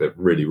I think that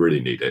really, really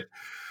need it.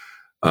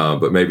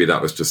 But maybe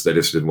that was just, they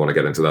just didn't want to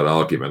get into that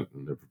argument,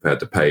 and they're prepared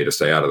to pay to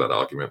stay out of that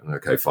argument.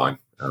 Okay, fine.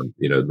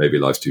 Maybe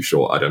life's too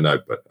short. I don't know,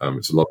 but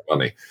it's a lot of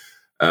money.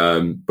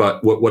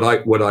 But I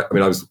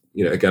was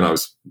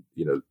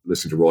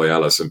listening to Roy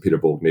Ellis and Peter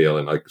Borg-Neal,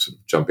 and like sort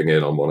of jumping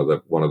in on one of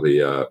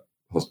the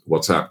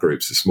WhatsApp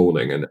groups this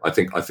morning. And I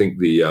think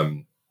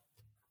the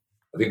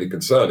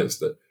concern is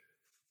that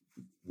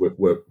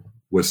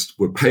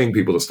we're paying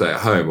people to stay at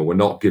home, and we're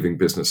not giving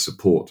business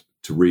support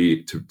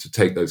to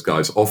take those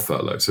guys off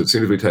furlough. So as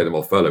soon as we take them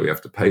off furlough, we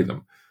have to pay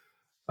them,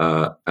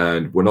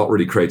 and we're not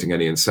really creating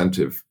any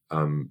incentive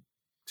to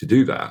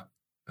do that.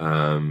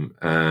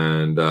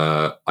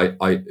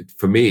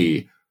 For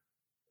me,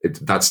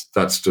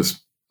 that's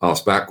just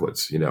asked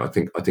backwards. I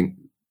think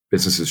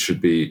businesses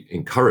should be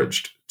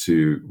encouraged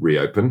to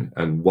reopen,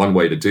 and one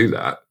way to do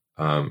that,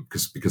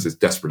 because it's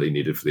desperately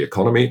needed for the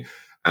economy,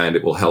 and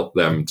it will help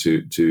them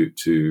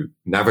to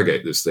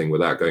navigate this thing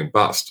without going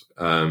bust.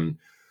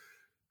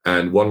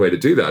 And one way to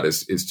do that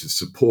is to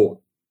support,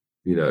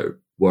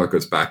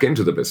 workers back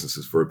into the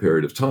businesses for a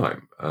period of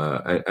time.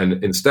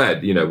 And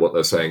instead, what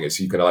they're saying is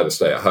you can either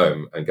stay at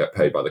home and get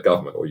paid by the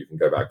government, or you can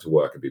go back to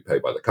work and be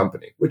paid by the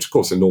company, which of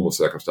course in normal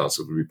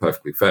circumstances would be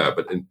perfectly fair.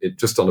 But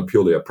just on a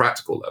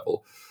practical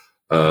level,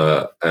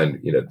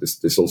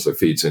 this also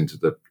feeds into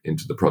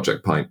the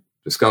Project Pint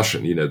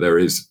discussion. There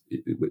is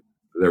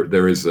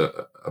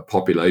a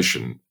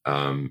population,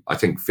 I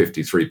think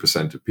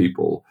 53% of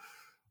people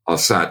are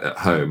sat at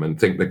home and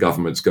think the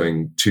government's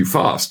going too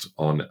fast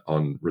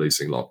on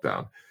releasing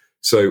lockdown.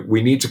 So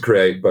we need to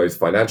create both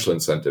financial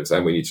incentives,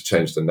 and we need to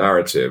change the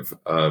narrative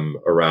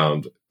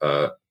around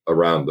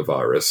the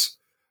virus,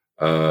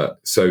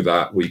 so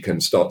that we can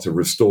start to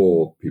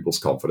restore people's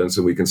confidence,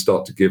 and we can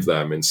start to give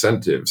them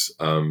incentives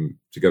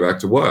to go back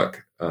to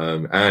work.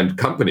 And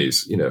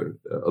companies,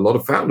 a lot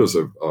of founders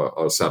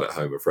are sat at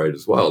home afraid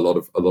as well.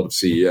 A lot of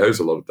CEOs,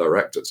 a lot of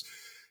directors.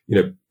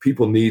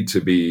 People need to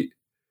be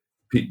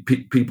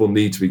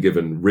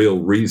given real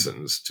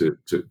reasons to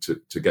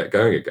get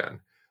going again,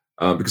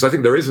 because I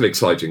think there is an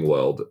exciting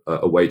world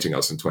awaiting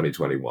us in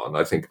 2021.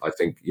 I think that it's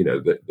going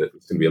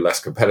to be a less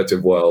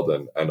competitive world,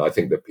 and I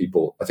think that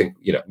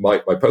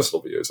my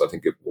personal view is I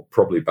think it will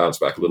probably bounce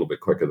back a little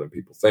bit quicker than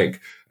people think,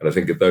 and I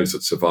think that those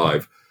that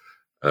survive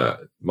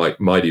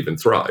might even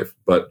thrive.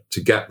 But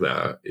to get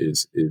there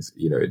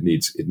it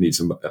needs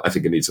a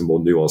more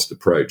nuanced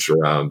approach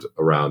around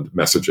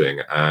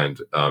messaging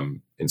and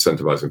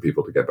incentivizing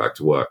people to get back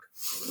to work.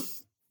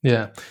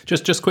 Yeah,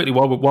 just quickly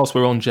whilst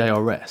we're on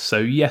JRS. So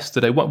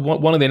yesterday,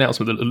 one of the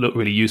announcements that looked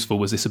really useful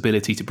was this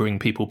ability to bring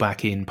people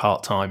back in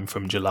part-time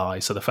from July.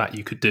 So the fact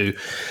you could do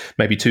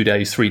maybe 2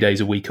 days, 3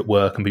 days a week at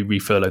work and be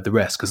refurloughed the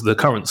rest, because the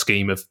current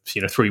scheme of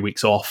 3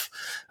 weeks off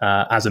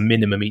as a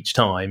minimum each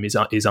time is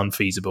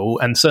unfeasible.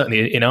 And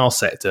certainly in our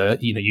sector,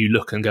 you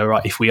look and go,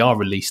 right, if we are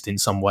released in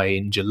some way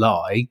in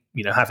July,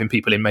 having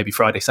people in maybe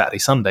Friday, Saturday,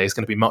 Sunday is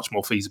going to be much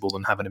more feasible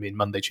than having them in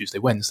Monday, Tuesday,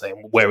 Wednesday.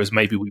 Whereas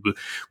maybe we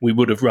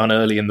would have run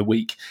early in the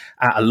week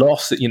at a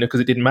loss, because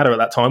it didn't matter at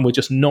that time. We're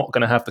just not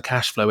going to have the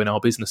cash flow in our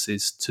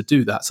businesses to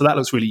do that. So that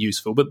looks really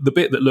useful. But the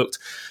bit that looked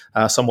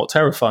somewhat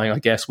terrifying, I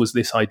guess, was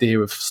this idea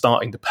of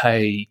starting to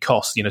pay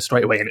costs,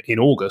 straight away in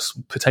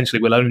August.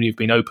 Potentially we'll only have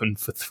been open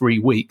for 3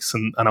 weeks,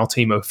 and our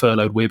team are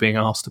furloughed. We're being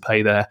asked to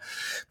pay their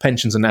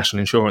pensions and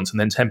national insurance, and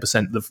then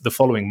 10% the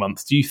following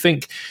month. Do you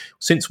think,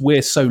 since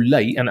we're so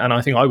late, and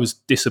I think I was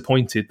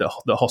disappointed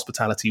that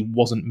hospitality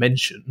wasn't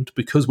mentioned,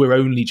 because we're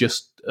only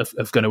just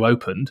going to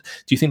open, do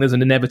you think there's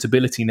an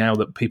inevitability now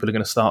that people are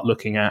going to start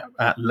looking at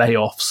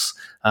layoffs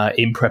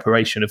in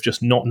preparation of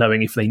just not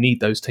knowing if they need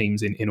those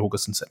teams in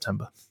August and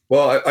September?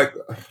 Well,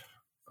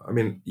 I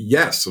mean,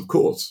 yes, of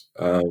course.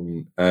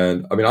 And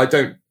I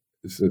mean,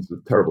 this is a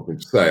terrible thing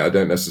to say. I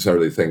don't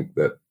necessarily think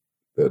that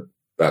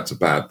that's a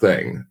bad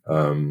thing,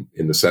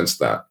 in the sense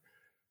that,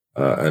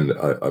 and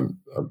I'm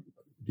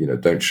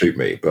don't shoot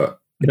me, but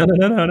no,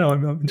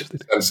 I'm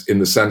interested. In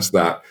the sense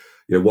that,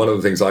 one of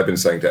the things I've been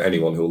saying to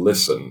anyone who'll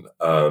listen,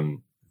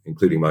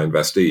 including my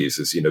investees,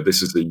 is,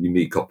 this is a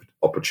unique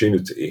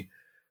opportunity.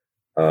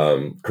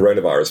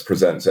 Coronavirus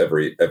presents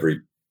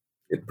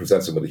it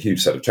presents them with a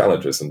huge set of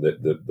challenges, and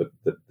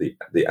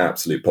the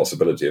absolute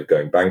possibility of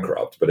going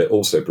bankrupt. But it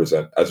also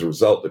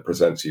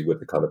presents you with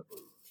the kind of,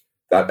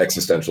 that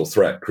existential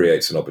threat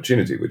creates an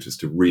opportunity, which is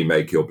to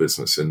remake your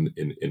business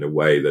in a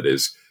way that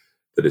is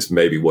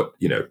maybe what,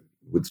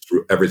 with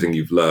everything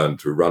you've learned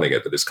through running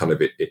it, that is kind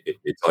of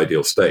its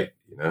ideal state.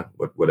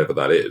 whatever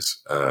that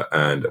is.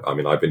 And I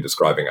mean, I've been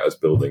describing it as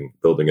building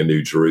a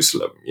new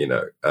Jerusalem,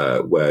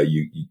 where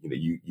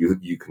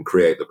you can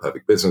create the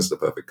perfect business, the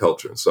perfect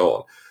culture, and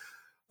so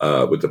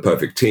on, with the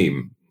perfect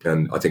team.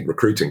 And I think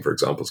recruiting, for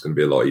example, is going to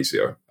be a lot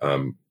easier,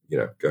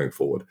 going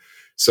forward.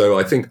 So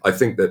I think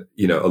that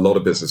a lot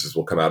of businesses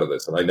will come out of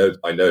this, and I know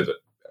that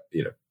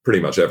pretty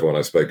much everyone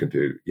I've spoken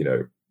to,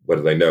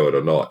 whether they know it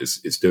or not,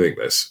 is doing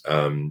this.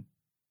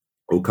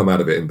 Will come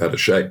out of it in better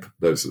shape,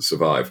 those that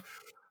survive.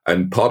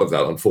 And part of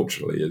that,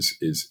 unfortunately, is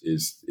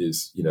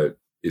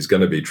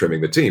going to be trimming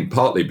the team,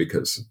 partly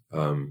because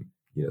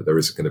there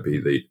isn't going to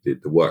be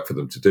the work for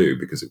them to do,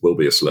 because it will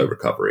be a slow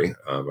recovery.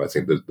 I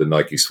think that the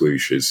Nike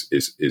swoosh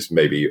is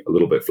maybe a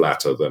little bit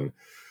flatter than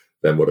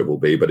what it will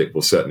be, but it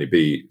will certainly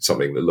be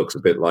something that looks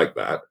a bit like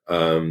that.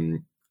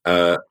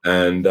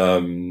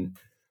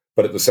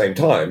 But at the same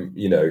time,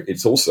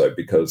 it's also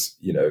because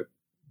the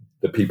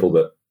people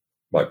that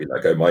might be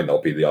let go might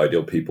not be the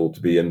ideal people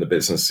to be in the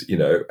business,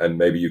 and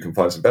maybe you can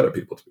find some better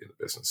people to be in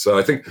the business. So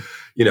I think,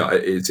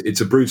 it's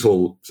a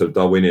brutal sort of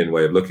Darwinian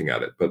way of looking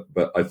at it,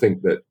 but I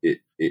think that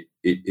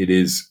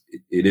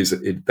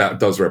that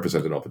does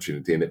represent an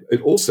opportunity, and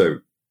it also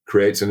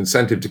creates an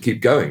incentive to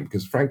keep going,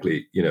 because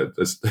frankly,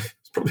 there's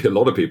probably a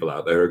lot of people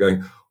out there who are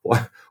going,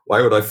 why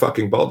would I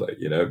fucking bother?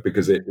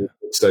 Because it's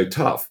so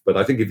tough. But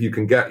I think if you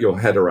can get your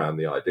head around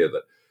the idea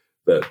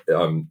that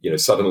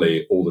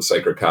suddenly all the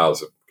sacred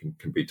cows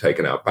can be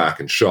taken out back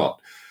and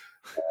shot,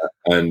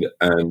 we're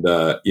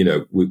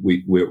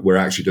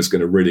actually just going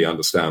to really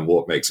understand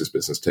what makes this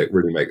business tick,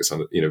 really make us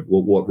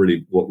what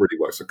really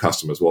works for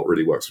customers, what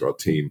really works for our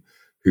team,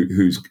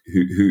 who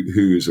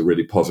is a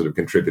really positive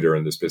contributor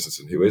in this business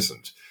and who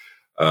isn't,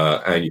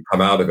 and you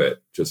come out of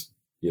it just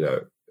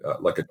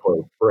like a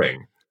coiled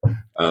spring.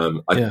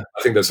 I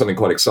think there's something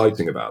quite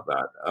exciting about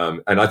that,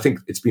 and I think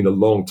it's been a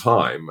long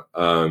time.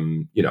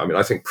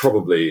 I think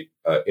probably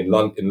in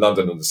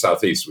London and the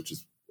Southeast, which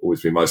has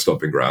always been my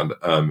stomping ground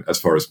as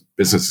far as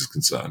business is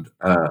concerned,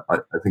 I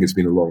think it's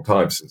been a long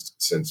time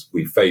since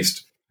we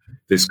faced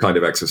this kind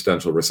of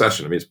existential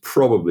recession. I mean, it's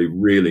probably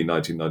really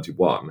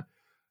 1991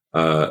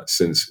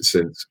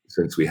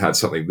 since we had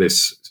something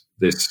this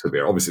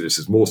severe. Obviously, this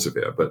is more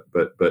severe, but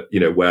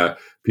where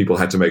people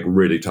had to make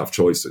really tough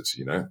choices.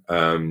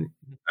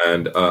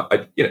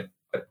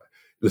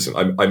 Listen,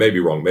 I may be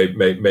wrong.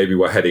 Maybe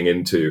we're heading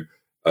into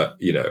a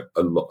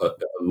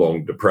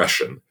long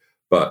depression,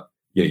 but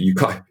you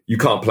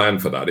can't plan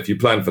for that. If you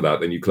plan for that,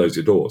 then you close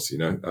your doors.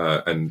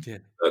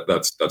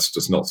 That's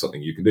just not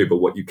something you can do. But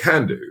what you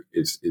can do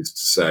is to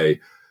say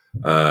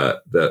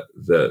that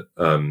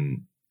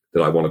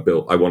I want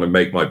to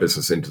make my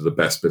business into the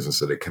best business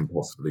that it can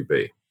possibly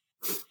be.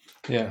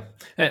 Yeah.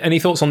 Any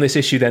thoughts on this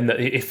issue then, that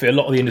if a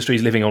lot of the industry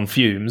is living on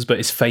fumes, but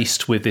is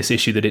faced with this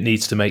issue that it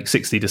needs to make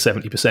 60 to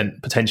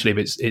 70% potentially of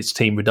its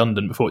team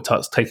redundant before it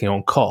starts taking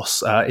on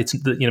costs,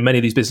 many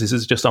of these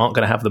businesses just aren't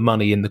going to have the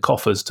money in the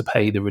coffers to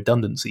pay the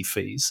redundancy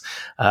fees.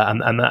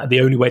 And that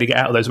the only way to get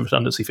out of those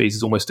redundancy fees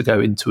is almost to go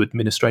into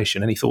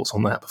administration. Any thoughts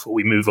on that before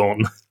we move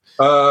on?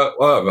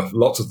 Well,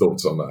 lots of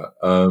thoughts on that,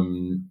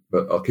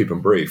 but I'll keep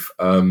them brief.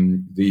 I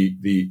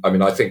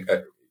think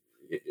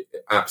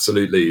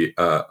absolutely.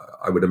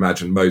 I would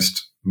imagine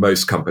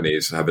most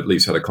companies have at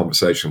least had a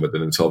conversation with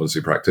an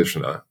insolvency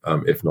practitioner,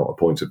 if not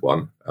appointed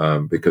one,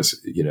 because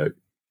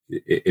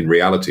in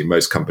reality,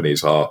 most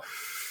companies are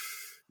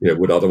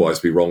would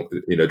otherwise be wrong,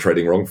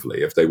 trading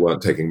wrongfully if they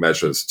weren't taking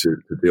measures to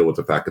deal with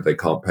the fact that they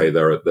can't pay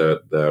their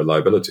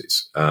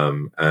liabilities.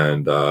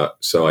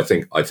 So I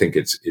think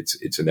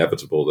it's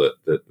inevitable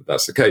that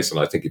that's the case. And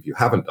I think if you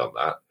haven't done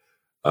that,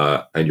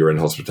 and you're in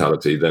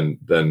hospitality, then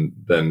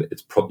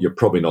you're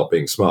probably not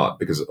being smart,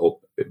 because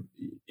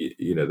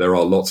there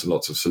are lots and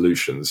lots of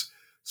solutions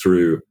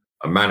through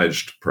a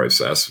managed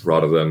process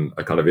rather than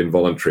a kind of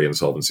involuntary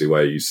insolvency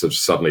where you sort of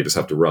suddenly just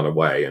have to run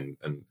away. And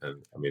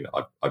I mean,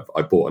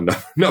 I bought a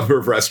number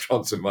of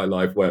restaurants in my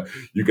life where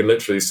you can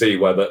literally see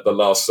where the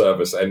last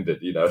service ended.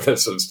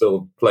 There's sort of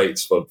still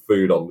plates for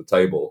food on the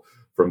table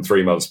from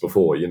 3 months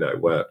before,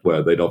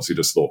 where they'd obviously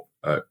just thought,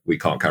 we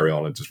can't carry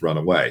on, and just run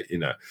away,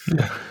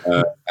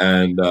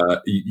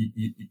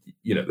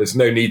 there's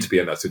no need to be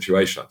in that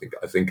situation.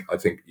 I think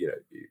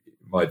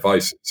my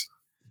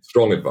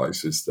strong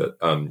advice is that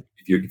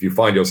if you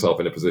find yourself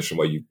in a position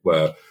where you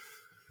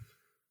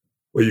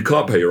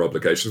can't pay your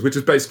obligations, which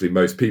is basically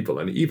most people,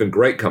 and even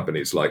great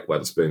companies like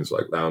Wetherspoons,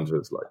 like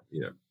Loungers, like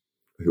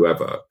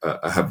whoever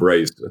have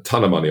raised a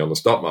ton of money on the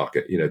stock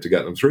market, to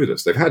get them through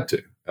this. They've had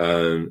to,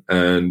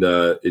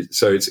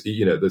 so it's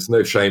there's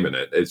no shame in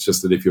it. It's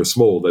just that if you're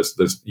small,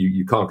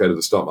 you can't go to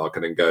the stock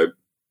market and go,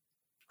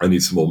 I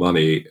need some more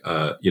money.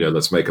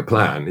 Let's make a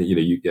plan.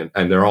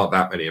 And there aren't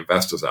that many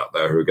investors out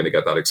there who are going to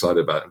get that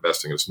excited about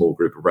investing in a small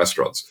group of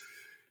restaurants.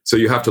 So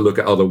you have to look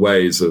at other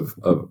ways of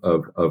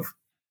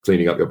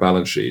cleaning up your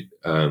balance sheet,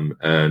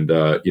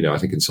 I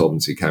think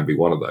insolvency can be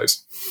one of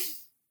those.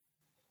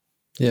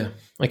 Yeah.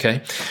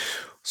 Okay.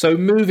 So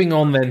moving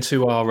on then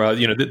to our,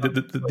 go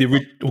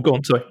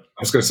on. Sorry. I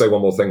was going to say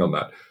one more thing on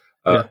that,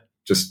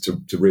 just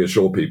to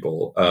reassure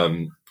people.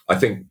 I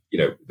think,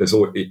 there's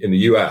always, in the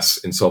US,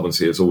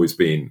 insolvency has always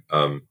been,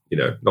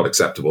 not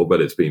acceptable,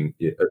 but it's been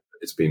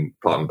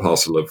part and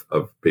parcel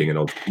of being an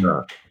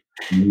entrepreneur.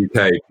 In the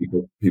UK,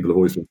 people have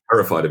always been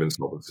terrified of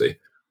insolvency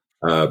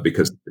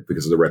because of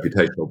the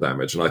reputational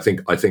damage. And I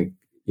think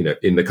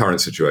in the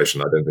current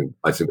situation, I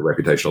think the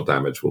reputational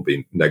damage will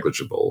be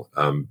negligible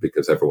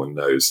because everyone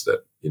knows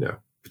that,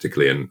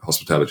 particularly in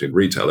hospitality and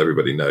retail,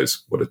 everybody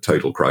knows what a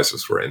total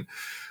crisis we're in.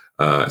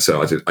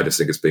 So I just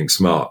think it's being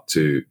smart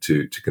to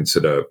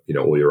consider,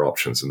 all your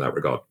options in that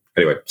regard.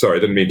 Anyway, sorry,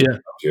 I didn't mean to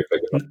interrupt you.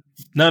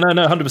 No,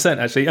 100%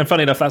 actually. And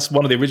funny enough, that's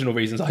one of the original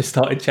reasons I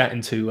started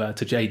chatting to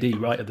JD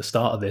right at the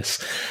start of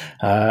this.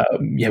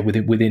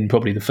 Within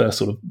probably the first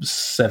sort of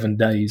 7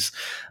 days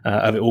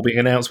of it all being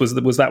announced was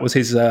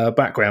his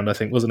background, I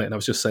think, wasn't it? And I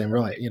was just saying,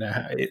 right,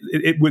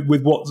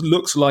 with what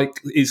looks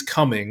like is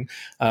coming,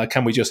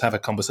 can we just have a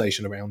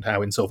conversation around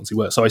how insolvency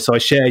works? So I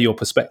share your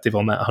perspective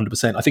on that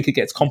 100%. I think it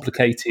gets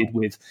complicated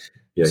with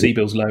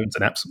CBILS loans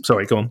and apps.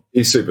 Sorry, go on.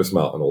 He's super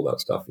smart on all that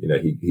stuff.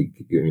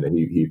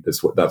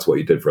 That's what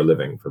he did for a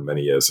living for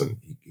many years, and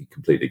he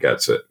completely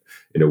gets it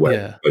in a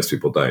way most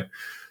people don't.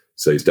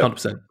 So he's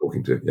definitely 100%.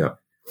 Talking to, no,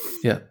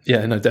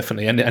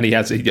 definitely, and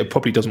he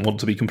probably doesn't want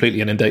to be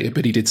completely inundated,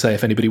 but he did say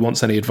if anybody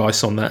wants any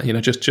advice on that,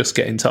 just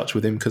get in touch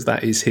with him because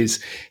that is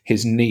his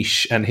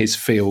niche and his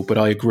field. But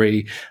I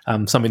agree,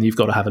 something you've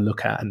got to have a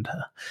look at, and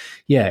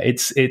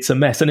it's a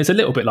mess, and it's a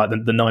little bit like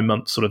the 9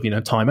 months sort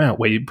of time out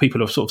where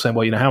people are sort of saying,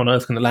 well, how on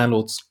earth can the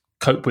landlords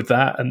cope with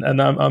that? And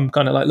I'm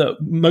kind of like,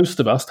 look, most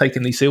of us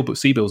taking these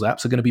CBILS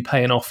apps are going to be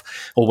paying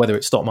off, or whether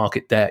it's stock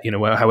market debt,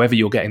 however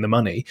you're getting the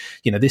money,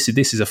 this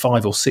is a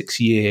 5 or 6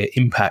 year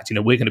impact.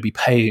 We're going to be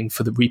paying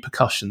for the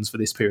repercussions for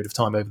this period of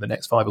time over the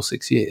next 5 or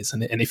 6 years.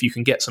 And if you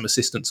can get some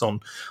assistance on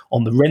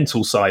the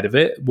rental side of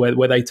it,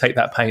 where they take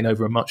that pain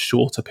over a much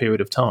shorter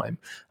period of time,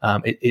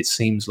 it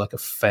seems like a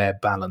fair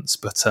balance.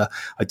 But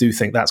I do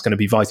think that's going to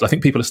be vital. I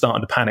think people are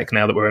starting to panic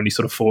now that we're only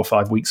sort of 4 or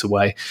 5 weeks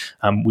away.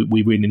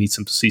 We really need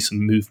to see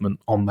some movement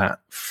on that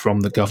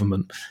from the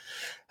government.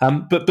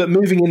 But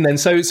moving in then,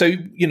 so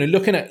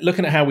looking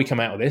at how we come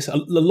out of this, a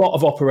lot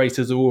of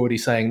operators are already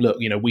saying, look,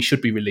 we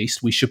should be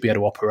released, we should be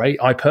able to operate.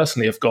 I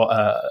personally have got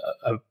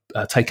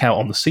a takeout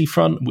on the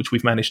seafront, which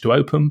we've managed to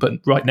open, but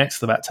right next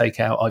to that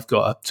takeout, I've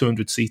got a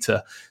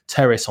 200-seater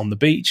terrace on the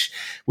beach,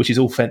 which is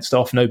all fenced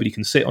off. Nobody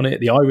can sit on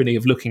it. The irony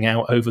of looking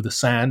out over the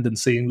sand and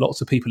seeing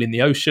lots of people in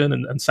the ocean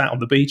and sat on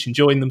the beach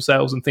enjoying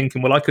themselves and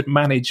thinking, well, I could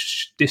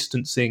manage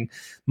distancing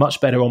much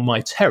better on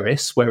my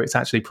terrace where it's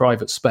actually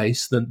private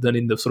space than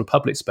in the sort of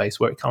public space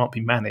where it can't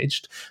be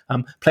managed.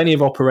 Plenty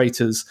of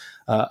operators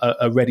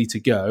are ready to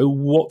go.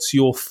 What's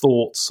your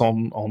thoughts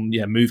on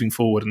moving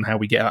forward and how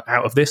we get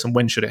out of this, and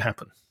when should it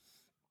happen?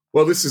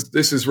 Well, this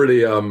is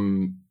really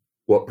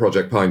what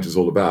Project Pint is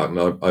all about, and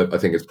I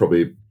think it's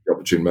probably the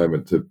opportune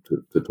moment to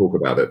talk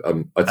about it.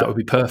 That would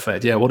be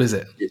perfect. Yeah, what is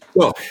it?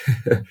 Well,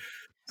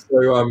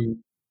 so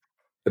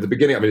at the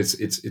beginning, I mean,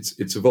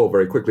 it's evolved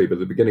very quickly, but at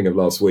the beginning of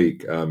last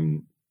week,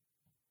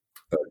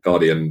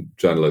 Guardian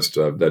journalist,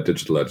 their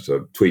digital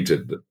editor,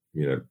 tweeted that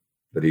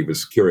that he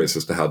was curious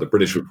as to how the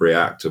British would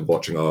react to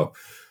watching our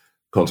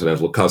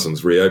continental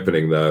cousins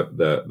reopening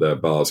their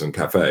bars and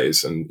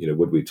cafes, and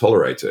would we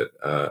tolerate it?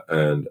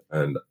 And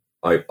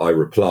I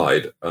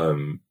replied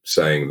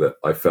saying that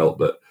I felt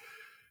that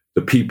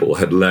the people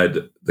had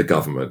led the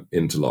government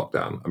into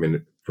lockdown. I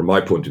mean, from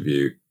my point of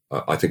view,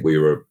 I think we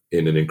were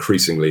in an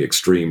increasingly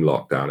extreme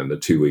lockdown in the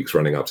 2 weeks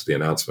running up to the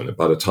announcement. And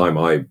by the time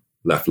I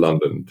left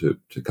London to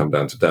come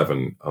down to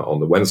Devon on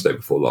the Wednesday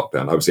before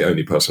lockdown, I was the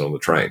only person on the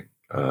train.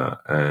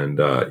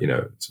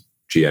 It's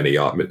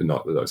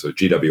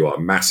GWR,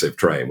 massive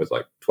train with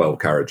like 12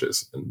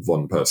 carriages and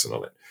one person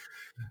on it.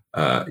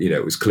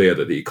 It was clear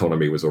that the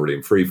economy was already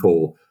in free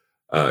fall.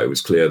 It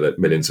was clear that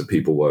millions of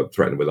people were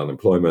threatened with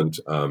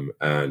unemployment,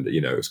 and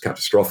it was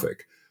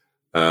catastrophic.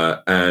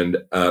 But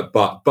that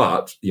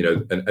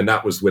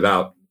was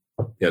without,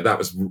 that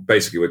was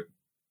basically with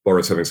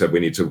Boris having said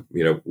we need to,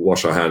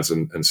 wash our hands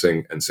and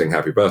sing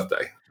Happy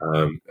Birthday.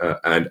 And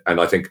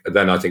I think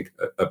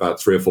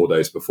about 3 or 4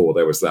 days before,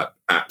 there was that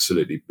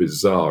absolutely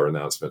bizarre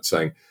announcement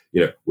saying,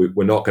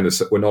 we're not going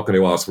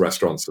to ask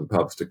restaurants and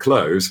pubs to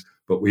close,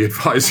 but we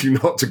advise you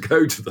not to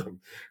go to them.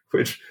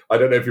 Which I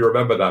don't know if you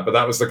remember that, but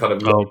that was the kind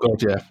of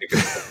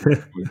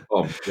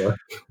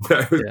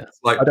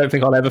Like, I don't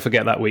think I'll ever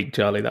forget that week,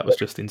 Charlie. That was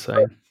just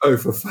insane. Oh,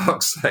 for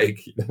fuck's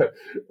sake!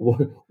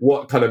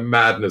 What kind of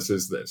madness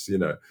is this?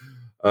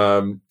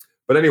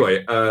 But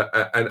anyway,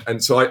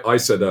 and so I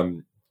said,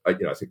 I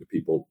think the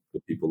people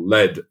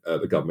led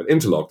the government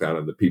into lockdown,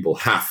 and the people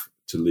have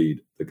to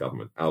lead the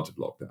government out of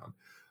lockdown.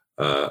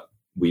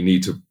 We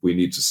need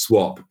to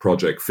swap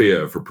Project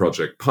Fear for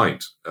Project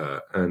Pint,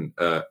 and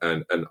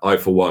I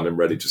for one am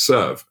ready to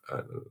serve.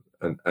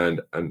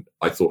 And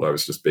I thought I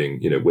was just being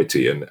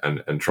witty and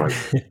trying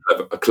to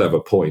have a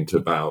clever point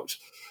about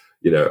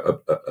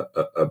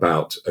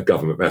about a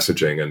government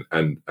messaging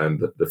and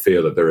the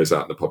fear that there is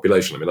out in the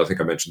population. I mean, I think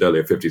I mentioned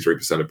earlier,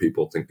 53% of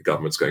people think the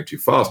government's going too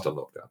fast on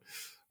lockdown.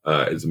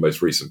 Is the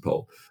most recent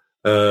poll.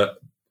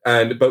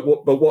 But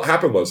what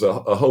happened was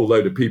a whole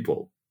load of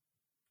people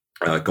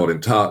got in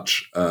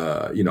touch.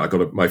 I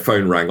my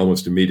phone rang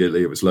almost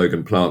immediately. It was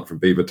Logan Plant from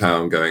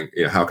Beavertown going,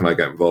 how can I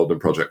get involved in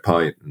Project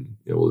Pint, and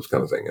all this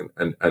kind of thing.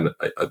 And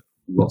I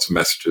lots of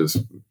messages,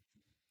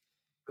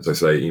 as I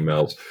say,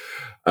 emails,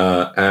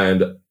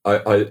 and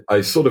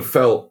I sort of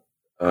felt,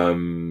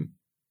 Project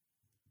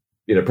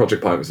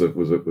Pint was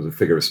a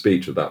figure of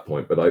speech at that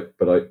point.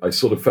 But I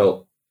sort of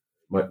felt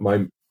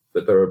that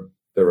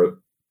there are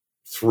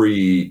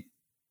three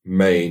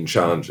main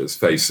challenges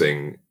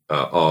facing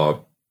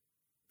our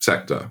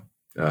sector.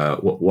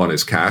 One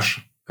is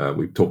cash.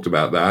 We've talked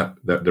about that.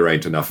 There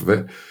ain't enough of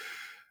it.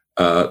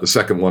 The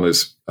second one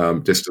is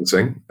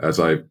distancing, as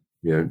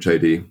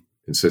JD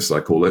insists I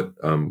call it.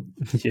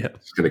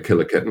 It's going to kill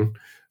a kitten,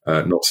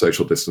 not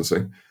social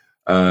distancing,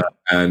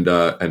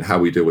 and how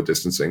we deal with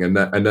distancing. And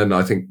then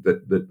I think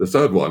that the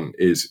third one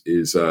is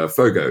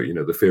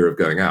FOGO, the fear of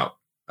going out.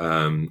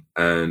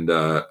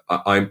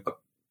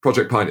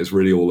 Project Pint is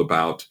really all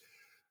about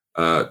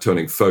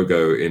turning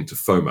FOGO into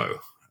FOMO.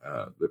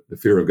 The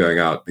fear of going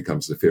out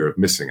becomes the fear of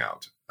missing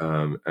out,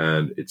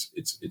 and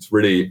it's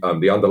really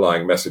the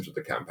underlying message of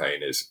the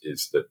campaign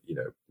is that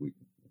we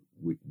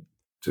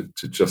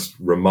to just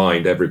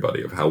remind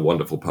everybody of how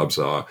wonderful pubs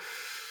are,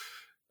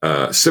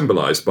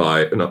 symbolised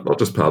by not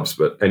just pubs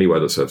but anywhere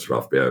that serves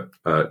craft beer,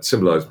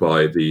 symbolised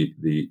by the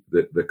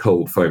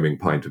cold foaming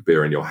pint of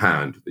beer in your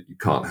hand that you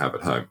can't have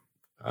at home,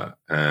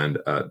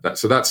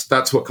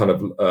 that's what kind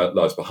of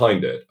lies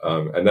behind it,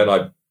 and then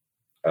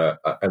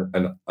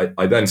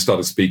I then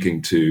started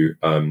speaking to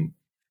a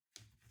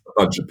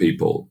bunch of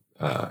people,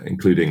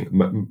 including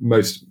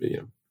most,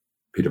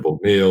 Peter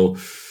Bogneel,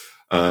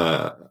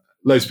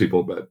 loads of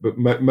people, but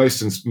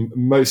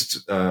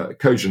most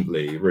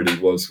cogently really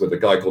was with a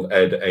guy called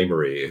Ed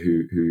Amory,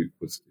 who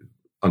was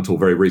until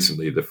very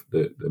recently the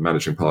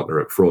managing partner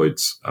at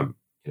Freud's,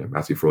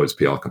 Matthew Freud's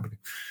PR company.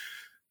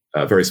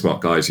 Very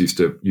smart guys, used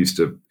to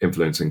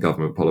influencing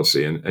government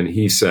policy, and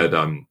he said,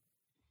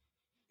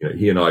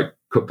 he and I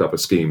cooked up a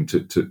scheme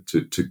to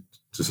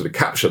sort of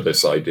capture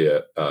this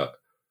idea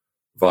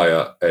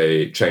via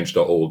a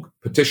Change.org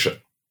petition,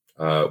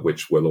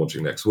 which we're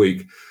launching next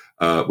week,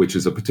 which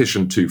is a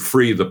petition to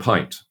free the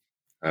pint.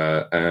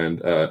 And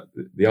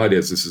the idea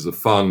is this is a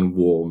fun,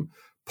 warm,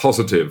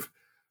 positive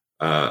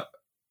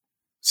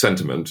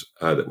sentiment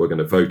that we're going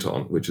to vote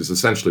on, which is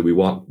essentially we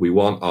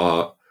want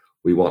our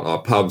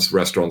pubs,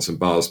 restaurants, and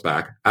bars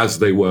back as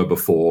they were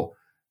before,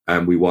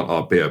 and we want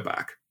our beer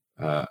back.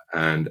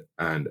 And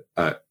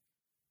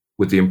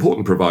with the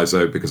important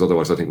proviso, because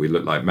otherwise I think we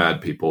look like mad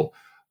people,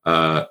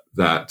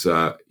 that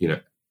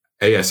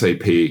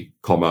ASAP,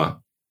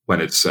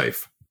 when it's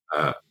safe,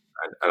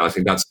 and I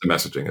think that's the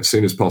messaging: as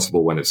soon as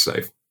possible, when it's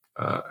safe.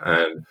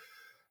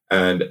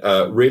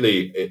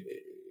 Really,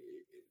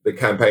 the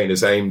campaign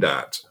is aimed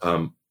at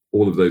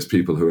all of those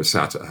people who are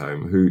sat at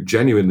home who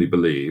genuinely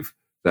believe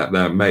that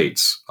their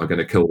mates are going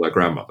to kill their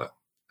grandmother,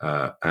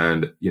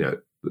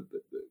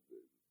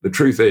 the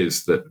truth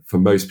is that for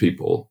most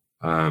people,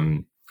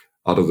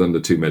 other than the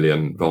 2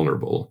 million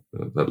vulnerable,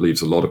 that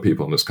leaves a lot of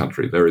people in this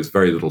country, there is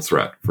very little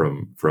threat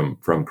from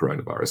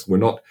coronavirus.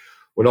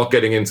 We're not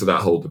getting into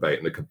that whole debate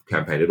in the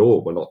campaign at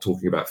all. We're not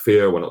talking about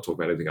fear. We're not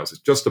talking about anything else.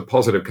 It's just a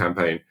positive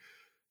campaign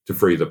to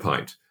free the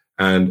pint.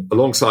 And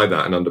alongside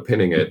that, and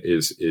underpinning it,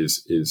 is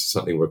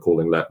something we're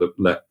calling let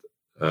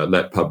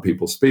pub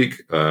people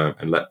speak,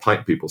 and let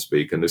pint people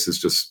speak. And this is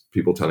just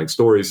people telling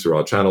stories through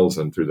our channels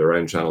and through their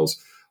own channels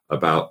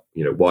about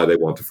why they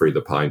want to free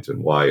the pint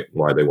and why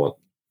they want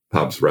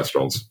pubs,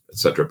 restaurants,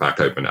 etc. back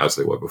open as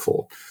they were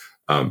before,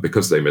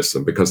 because they miss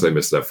them, because they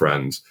miss their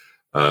friends,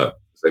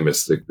 they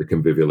miss the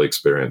convivial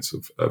experience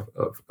of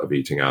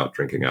eating out,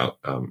 drinking out,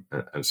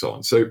 and so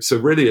on. So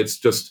really,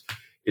 it's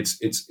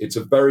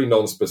a very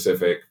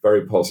non-specific,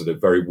 very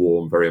positive, very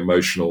warm, very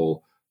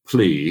emotional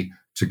plea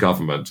to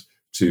government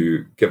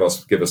to give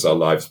us our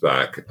lives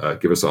back,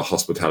 give us our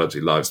hospitality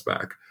lives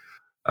back.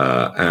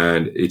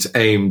 And it's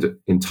aimed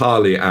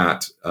entirely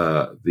at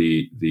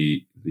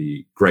the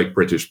Great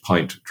British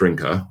Pint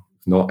drinker.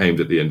 It's not aimed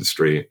at the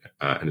industry,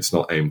 and it's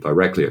not aimed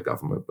directly at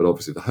government. But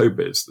obviously, the hope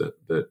is that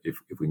if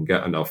we can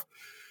get enough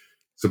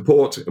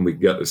support and we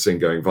can get this thing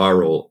going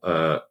viral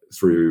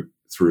through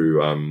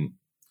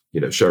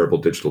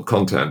shareable digital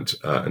content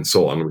and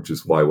so on, which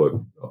is why we're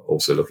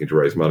also looking to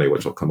raise money,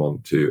 which I'll come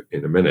on to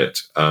in a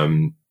minute.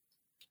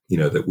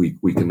 That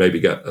we can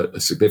maybe get a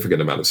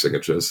significant amount of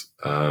signatures.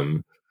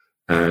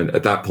 And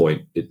at that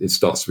point, it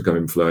starts to become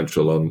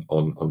influential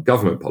on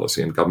government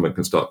policy, and government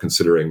can start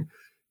considering,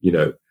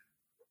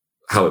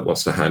 how it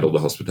wants to handle the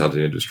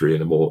hospitality industry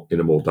in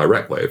a more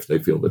direct way if they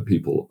feel that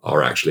people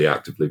are actually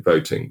actively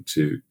voting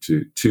to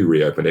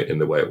reopen it in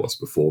the way it was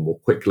before, more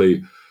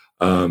quickly.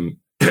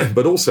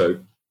 But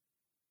also,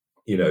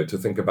 to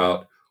think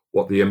about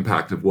what the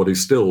impact of what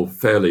is still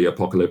fairly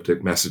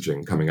apocalyptic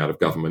messaging coming out of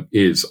government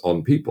is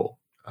on people.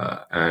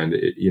 And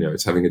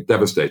it's having a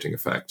devastating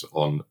effect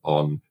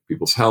on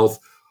people's health,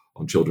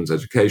 on children's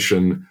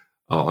education,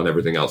 on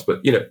everything else.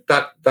 But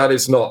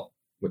that's not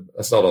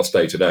our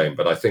stated aim.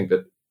 But I think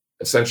that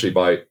essentially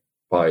by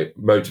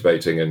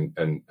motivating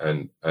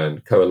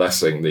and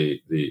coalescing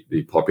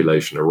the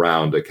population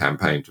around a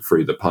campaign to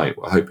free the pint,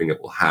 we're hoping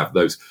it will have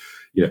those,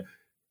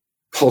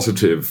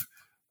 positive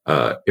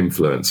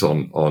influence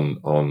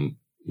on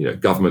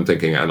government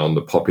thinking and on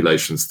the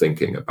population's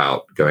thinking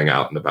about going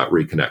out and about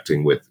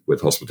reconnecting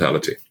with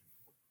hospitality.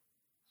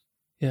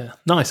 Yeah,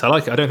 nice. I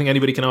like it. I don't think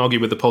anybody can argue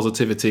with the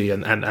positivity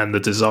and the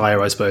desire,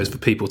 I suppose, for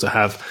people to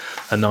have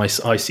a nice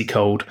icy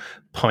cold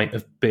pint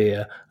of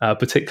beer,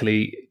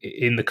 particularly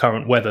in the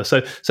current weather.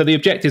 So the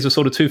objectives are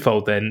sort of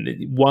twofold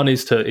then. One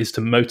is to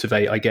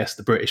motivate, I guess,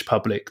 the British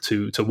public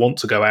to want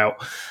to go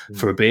out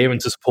for a beer and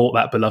to support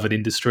that beloved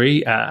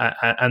industry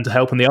and to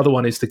help. And the other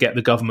one is to get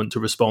the government to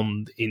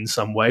respond in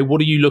some way.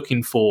 What are you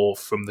looking for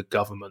from the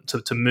government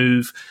to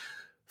move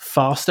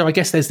faster? I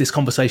guess there's this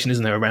conversation,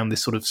 isn't there, around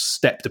this sort of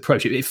stepped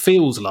approach. It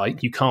feels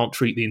like you can't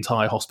treat the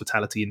entire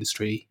hospitality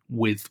industry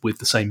with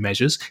the same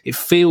measures. It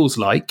feels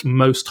like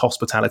most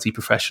hospitality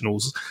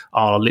professionals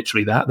are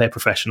literally that. They're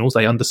professionals.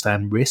 They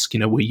understand risk.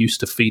 We're used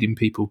to feeding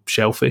people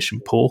shellfish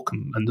and pork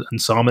and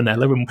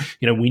salmonella,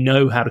 and we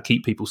know how to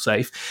keep people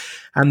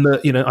safe. And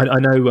I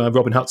know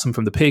Robin Hudson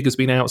from The Pig has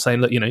been out saying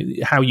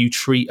that how you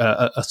treat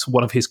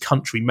one of his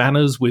country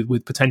manors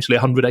with potentially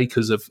 100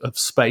 acres of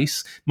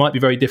space might be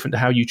very different to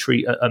how you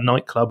treat a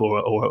nightclub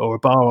or a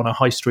bar on a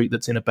high street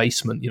that's in a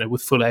basement,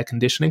 with full air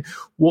conditioning.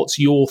 What's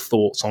your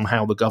thoughts on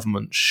how the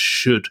government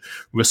should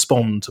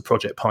respond to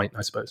Project Pint,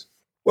 I suppose?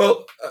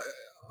 Well,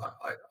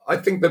 I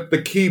think that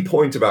the key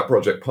point about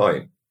Project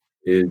Pint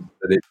is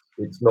that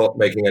it's not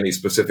making any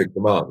specific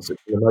demands.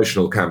 It's an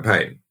emotional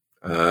campaign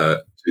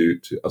to,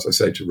 as I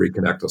say, to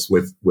reconnect us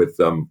with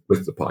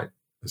the pint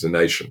as a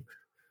nation,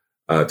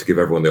 to give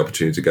everyone the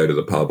opportunity to go to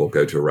the pub or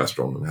go to a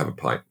restaurant and have a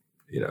pint.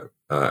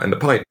 And the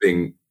pint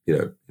being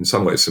in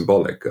some ways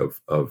symbolic of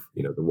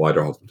the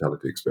wider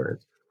hospitality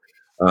experience.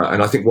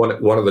 And I think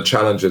one of the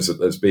challenges that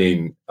there's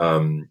been,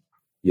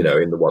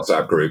 in the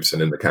WhatsApp groups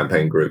and in the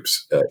campaign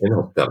groups in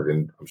hospitality,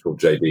 and I'm sure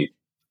JD,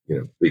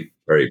 speak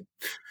very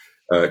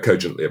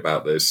cogently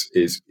about this,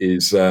 is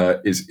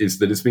that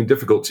it's been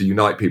difficult to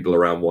unite people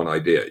around one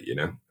idea,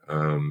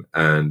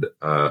 and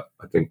I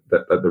think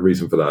that the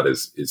reason for that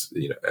is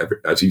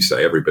as you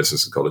say, every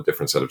business has got a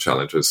different set of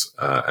challenges,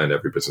 and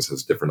every business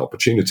has a different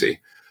opportunity.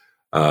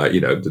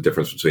 The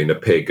difference between a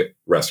pig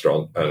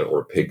restaurant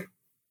or a pig.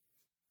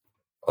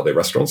 Are they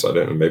restaurants? I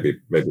don't know. Maybe.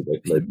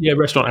 Yeah,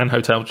 restaurant and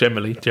hotel,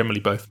 generally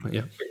both. But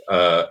yeah.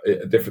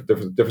 A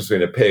difference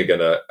between a pig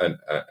and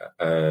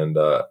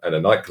a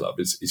nightclub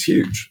is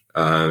huge,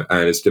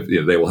 and it's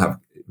they will have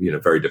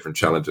very different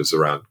challenges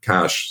around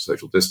cash,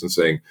 social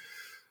distancing,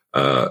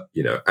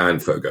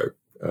 and FOGO.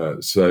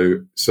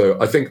 So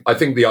I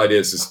think the idea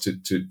is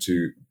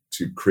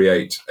to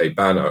create a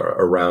banner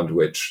around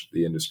which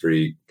the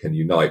industry can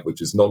unite,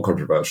 which is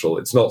non-controversial.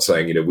 It's not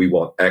saying, we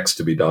want X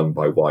to be done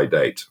by Y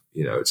date.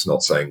 It's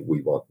not saying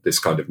we want this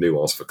kind of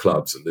nuance for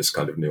clubs and this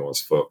kind of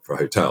nuance for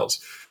hotels.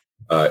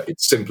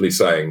 It's simply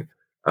saying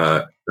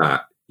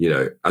that,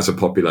 as a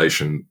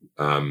population,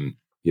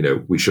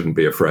 we shouldn't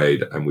be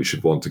afraid and we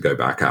should want to go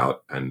back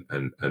out and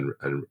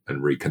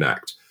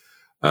reconnect.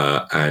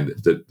 And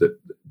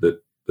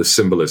the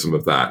symbolism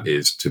of that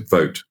is to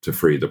vote to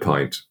free the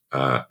pint,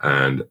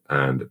 and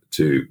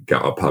to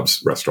get our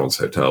pubs, restaurants,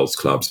 hotels,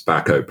 clubs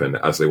back open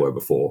as they were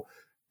before,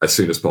 as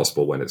soon as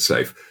possible when it's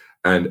safe.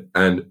 And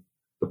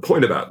the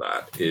point about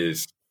that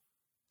is,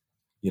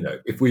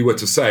 if we were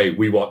to say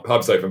we want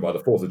pubs open by the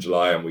 4th of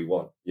July and we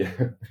want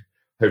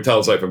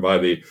hotels open by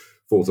the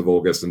 4th of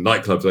August and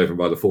nightclubs open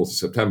by the 4th of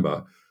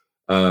September,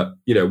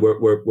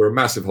 we're a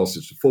massive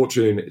hostage to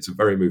fortune. It's a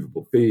very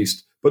movable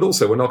feast, but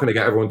also we're not going to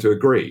get everyone to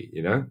agree.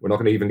 We're not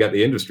going to even get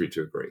the industry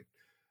to agree.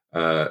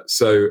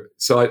 So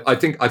I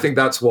think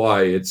that's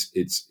why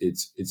it's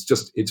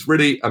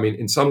really, I mean,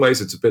 in some ways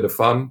it's a bit of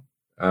fun,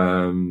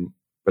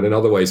 but in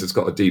other ways it's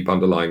got a deep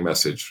underlying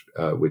message,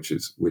 which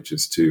is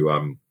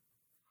to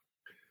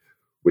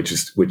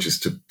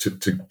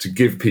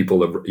give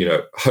people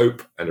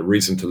hope and a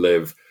reason to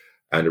live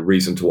and a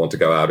reason to want to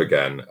go out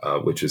again,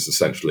 which is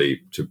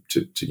essentially to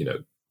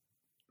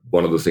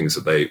one of the things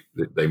that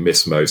they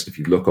miss most. If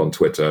you look on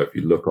Twitter, if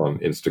you look on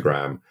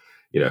Instagram,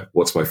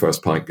 what's my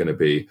first pint going to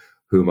be?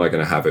 Who am I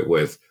going to have it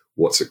with?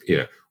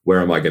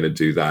 Where am I going to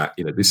do that?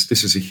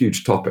 This is a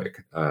huge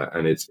topic,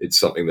 and it's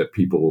something that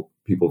people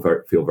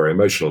feel very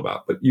emotional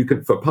about. But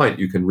for pint,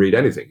 you can read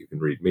anything. You can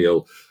read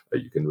meal,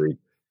 you can read,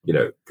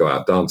 go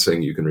out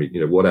dancing, you can read,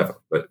 whatever.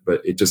 But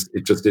it just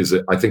is.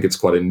 I think it's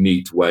quite a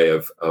neat way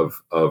of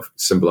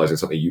symbolizing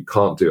something you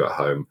can't do at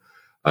home.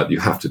 You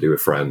have to do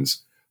with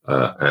friends,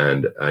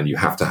 and you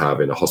have to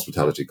have in a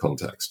hospitality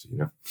context.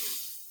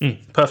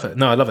 Perfect.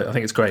 No, I love it. I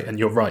think it's great, and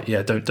you're right.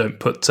 Yeah, don't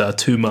put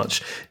too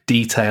much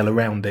detail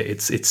around it.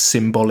 It's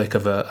symbolic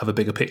of a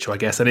bigger picture, I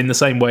guess. And in the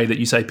same way that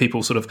you say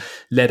people sort of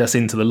led us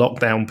into the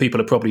lockdown,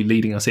 people are probably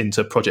leading us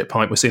into Project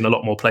Pint. We're seeing a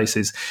lot more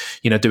places,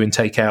 doing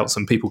takeouts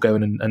and people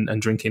going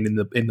and drinking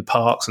in the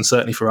parks, and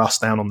certainly for us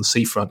down on the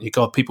seafront.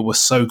 God, people were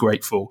so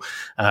grateful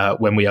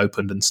when we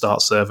opened and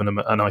start serving them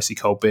an icy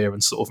cold beer,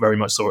 and sort of very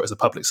much saw it as a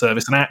public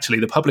service. And actually,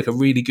 the public are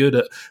really good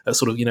at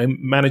sort of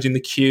managing the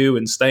queue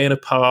and staying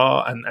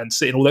apart and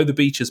sitting. Although the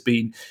beach has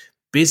been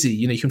busy,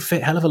 you can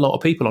fit a hell of a lot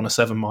of people on a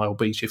 7-mile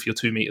beach if you're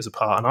 2 meters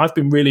apart. And I've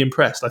been really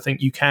impressed. I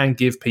think you can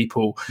give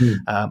people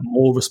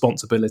more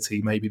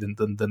responsibility maybe than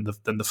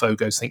the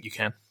Fogos think you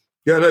can.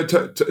 Yeah, no,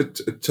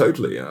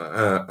 totally.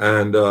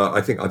 And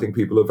I think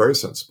people are very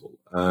sensible.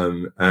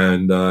 Because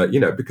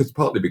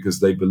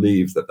they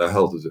believe that their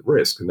health is at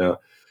risk. Now,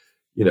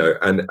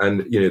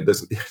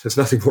 there's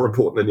nothing more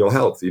important than your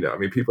health.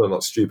 People are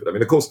not stupid.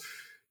 Of course,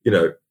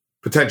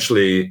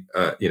 potentially,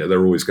 there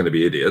are always going to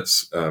be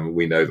idiots.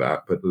 We know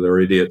that, but there are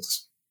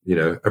idiots,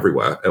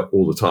 everywhere,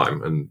 all the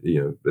time, and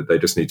they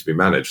just need to be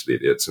managed. The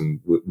idiots, and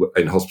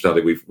in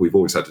hospitality, we've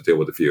always had to deal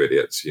with a few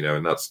idiots,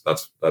 and that's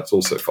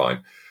also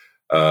fine.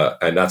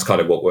 And that's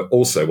kind of what we're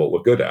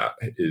good at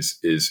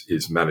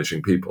is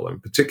managing people,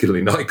 and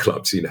particularly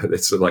nightclubs.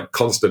 It's like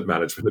constant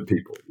management of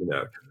people.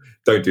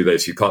 Don't do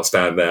this. You can't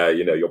stand there.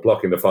 You're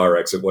blocking the fire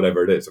exit,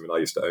 whatever it is. I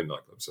used to own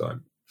nightclubs,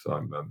 so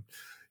I'm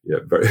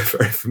very,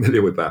 very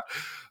familiar with that.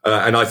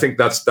 And I think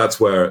that's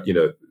where,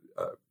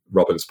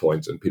 Robin's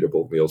point and Peter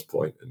Bourguignot's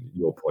point and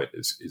your point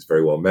is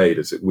very well made,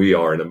 is that we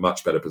are in a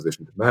much better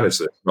position to manage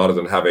this rather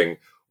than having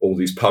all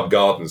these pub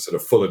gardens that are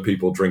full of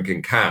people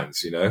drinking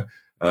cans,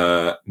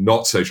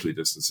 not socially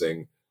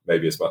distancing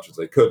maybe as much as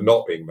they could,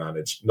 not being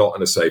managed, not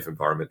in a safe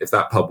environment. If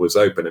that pub was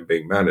open and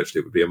being managed,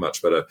 it would be a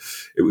much better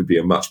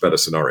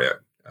scenario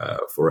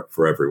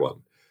for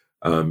everyone.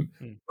 I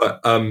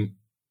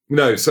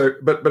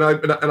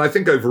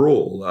think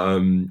overall, I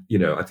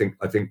think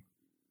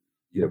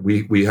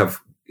we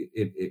have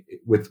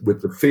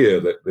with the fear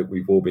that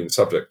we've all been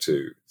subject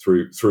to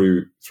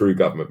through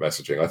government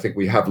messaging. I think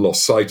we have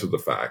lost sight of the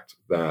fact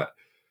that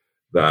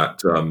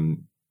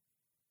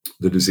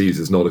the disease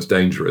is not as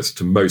dangerous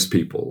to most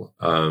people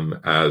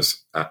as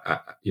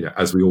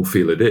we all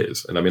feel it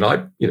is. And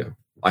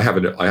I have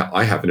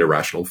an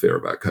irrational fear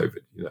about COVID.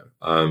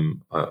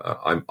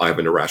 I have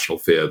an irrational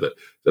fear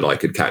that I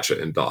could catch it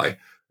and die.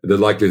 The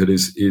likelihood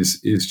is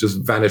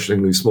just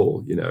vanishingly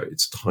small.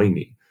 It's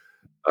tiny.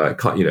 I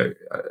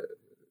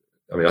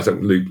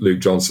think Luke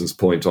Johnson's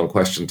point on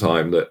Question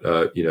Time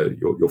that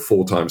you're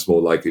 4 times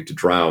more likely to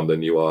drown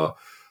than you are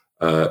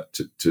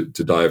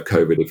to die of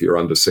COVID if you're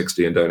under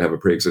 60 and don't have a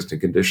pre-existing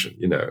condition.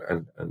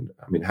 And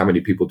how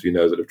many people do you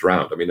know that have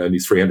drowned? Only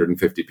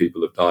 350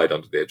 people have died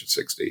under the age of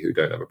 60 who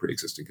don't have a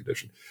pre-existing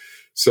condition.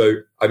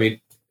 So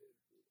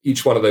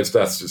each one of those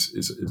deaths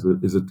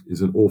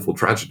is an awful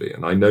tragedy,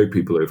 and I know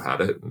people who've had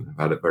it and have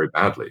had it very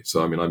badly.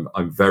 So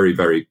I'm very,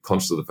 very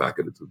conscious of the fact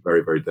that it's a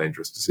very, very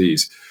dangerous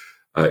disease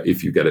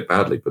if you get it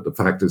badly. But the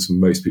fact is,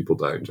 most people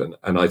don't,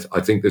 and I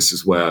think this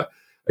is where,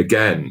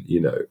 again,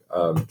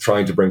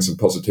 trying to bring some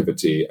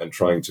positivity and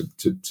trying to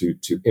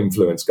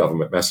influence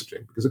government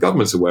messaging, because the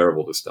government's aware of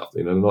all this stuff.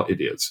 They're not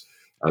idiots.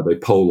 They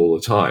poll all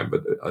the time,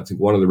 but I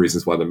think one of the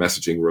reasons why the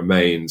messaging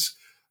remains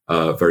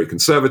very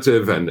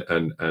conservative and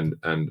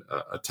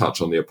a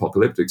touch on the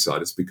apocalyptic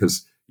side is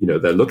because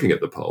they're looking at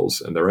the polls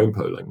and their own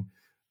polling,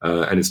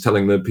 and it's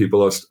telling them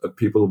people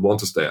want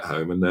to stay at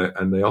home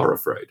and they are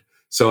afraid.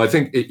 So I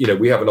think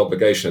we have an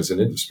obligation as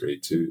an industry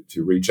to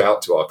reach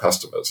out to our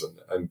customers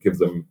and give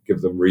them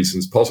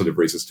positive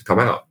reasons to come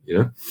out.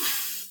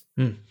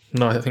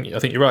 No, I think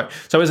you're right.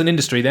 So as an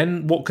industry,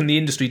 then, what can the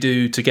industry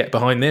do to get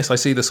behind this? I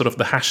see the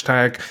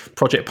hashtag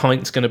Project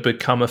Pint's going to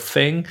become a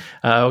thing.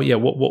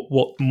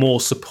 What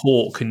more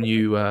support can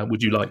you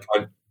would you like?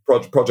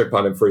 Project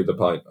Pint and Free the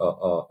Pint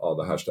are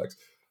the hashtags.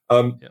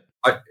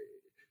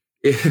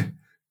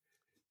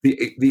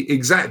 The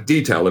exact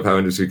detail of how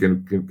industry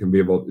can be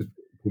involved,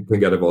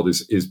 can get involved,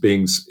 is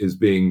being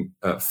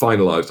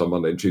finalised on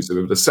Monday and Tuesday.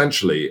 But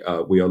essentially,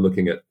 we are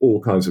looking at all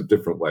kinds of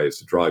different ways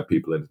to drive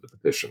people into the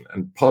petition,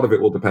 and part of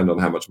it will depend on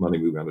how much money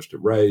we manage to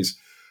raise.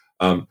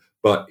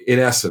 But in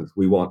essence,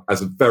 we want, at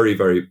the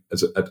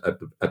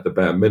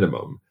bare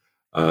minimum,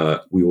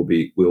 we will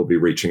be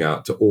reaching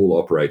out to all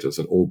operators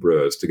and all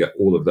brewers to get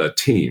all of their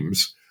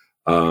teams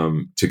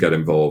to get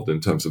involved in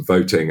terms of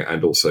voting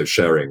and also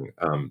sharing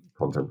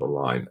content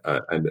online.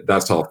 And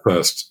that's our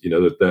first.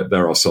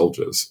 They're our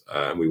soldiers,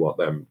 and we want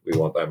them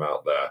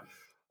out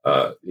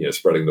there,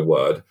 spreading the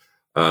word.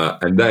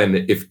 And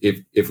then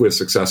if we're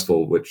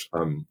successful, which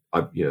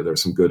there are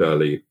some good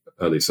early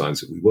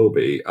signs that we will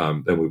be,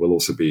 then we will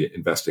also be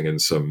investing in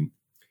some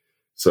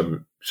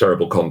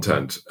shareable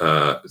content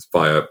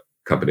via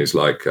companies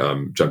like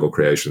Jungle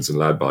Creations and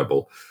Lad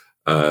Bible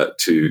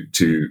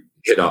to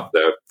hit up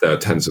their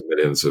tens of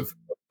millions of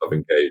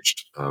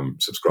engaged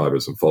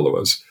subscribers and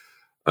followers.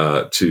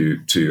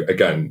 to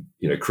again,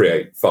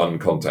 create fun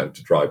content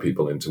to drive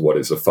people into what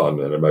is a fun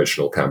and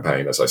emotional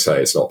campaign. As I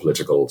say, it's not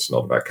political, it's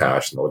not about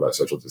cash, it's not about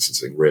social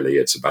distancing. Really,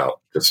 it's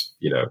about just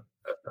a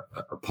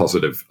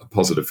positive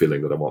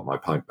feeling that I want my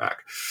pint back.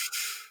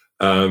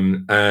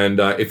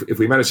 If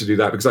we manage to do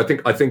that, because I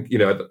think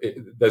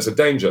there's a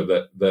danger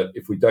that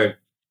if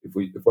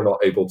we're not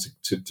able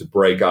to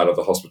break out of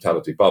the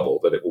hospitality bubble,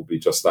 that it will be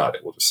just that.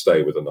 It will just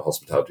stay within the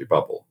hospitality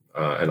bubble.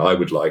 And I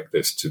would like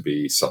this to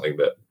be something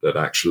that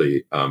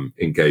actually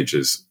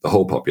engages the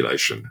whole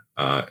population.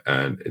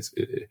 And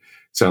it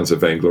sounds a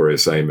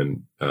vainglorious aim,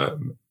 and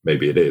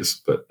maybe it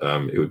is, but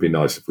it would be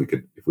nice if we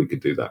could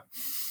do that.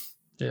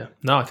 Yeah,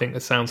 no, I think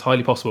that sounds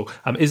highly possible.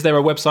 Is there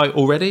a website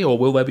already, or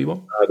will there be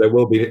one? There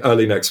will be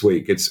early next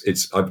week.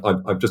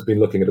 I've just been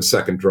looking at a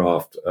second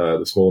draft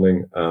this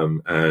morning,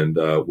 and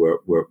we're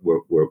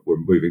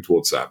moving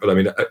towards that. But I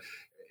mean,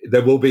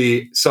 there will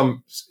be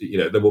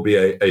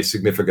a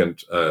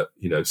significant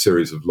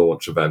series of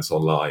launch events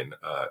online,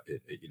 in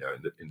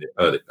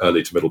the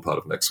early to middle part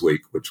of next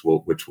week, which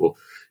will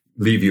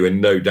leave you in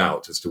no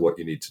doubt as to what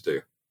you need to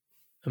do.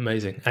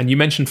 Amazing. And you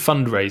mentioned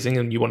fundraising,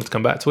 and you wanted to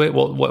come back to it.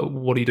 What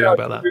are you doing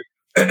about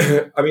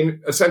that? I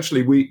mean,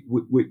 essentially, we're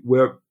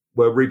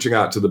reaching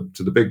out to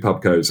the big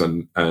pubcos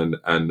and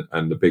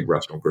the big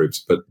restaurant groups,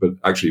 but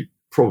actually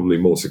probably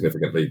more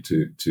significantly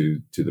to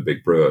the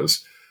big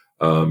brewers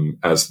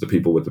as the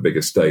people with the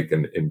biggest stake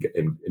in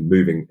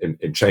moving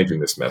in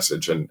changing this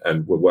message.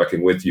 And we're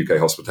working with UK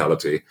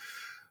Hospitality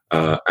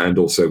and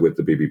also with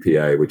the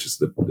BBPA, which is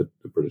the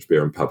British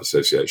Beer and Pub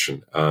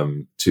Association,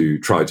 to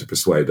try to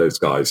persuade those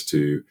guys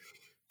to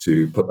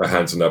put their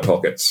hands in their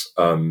pockets,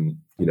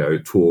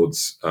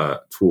 towards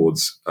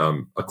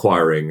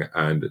acquiring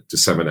and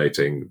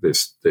disseminating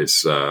this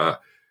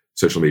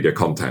social media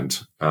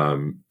content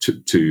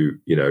to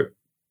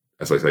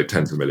as I say,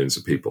 tens of millions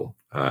of people.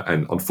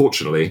 And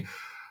unfortunately,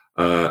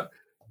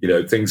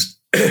 things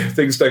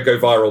don't go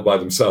viral by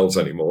themselves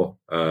anymore.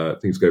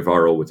 Things go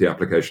viral with the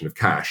application of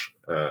cash.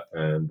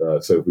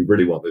 So if we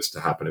really want this to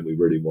happen, and we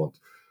really want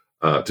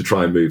to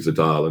try and move the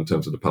dial in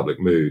terms of the public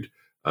mood,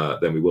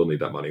 then we will need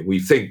that money. We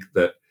think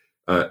that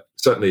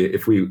certainly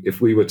if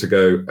we were to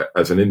go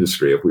as an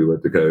industry, if we were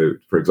to go,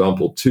 for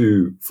example,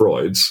 to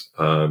Freud's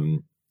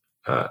and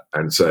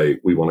say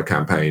we want a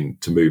campaign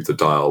to move the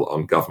dial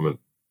on government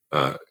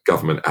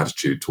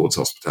attitude towards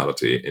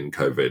hospitality in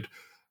COVID,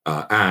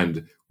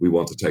 and we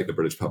want to take the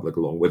British public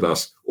along with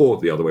us, or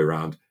the other way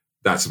around,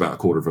 that's about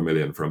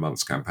 $250,000 for a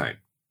month's campaign.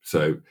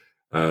 So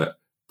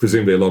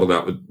presumably a lot of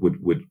that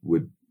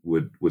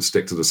would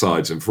stick to the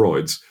sides in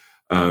Freud's,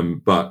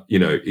 but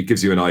it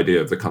gives you an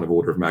idea of the kind of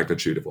order of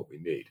magnitude of what we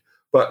need.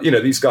 But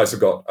these guys have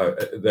got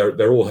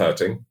they're all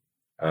hurting,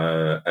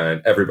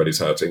 and everybody's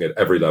hurting at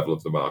every level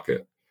of the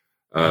market.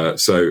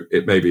 So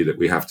it may be that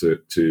we have to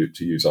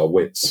use our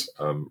wits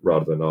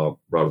rather than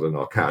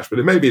our cash, but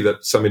it may be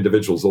that some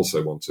individuals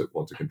also want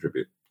to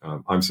contribute.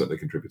 I'm certainly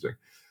contributing.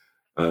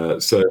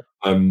 Let's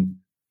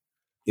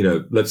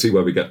see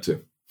where we get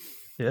to.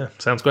 Yeah,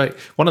 sounds great.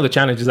 One of the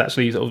challenges,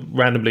 actually, sort of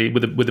randomly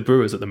with the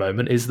brewers at the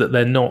moment, is that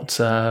they're not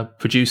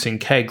producing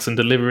kegs and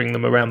delivering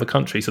them around the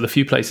country. So the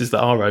few places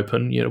that are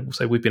open,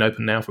 say we've been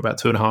open now for about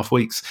 2.5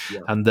 weeks,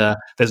 and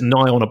there's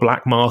nigh on a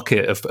black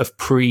market of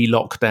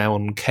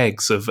pre-lockdown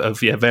kegs of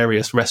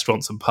various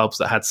restaurants and pubs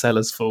that had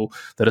cellars full,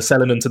 that are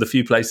selling them to the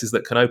few places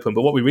that can open.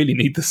 But what we really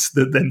need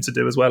them to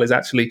do as well is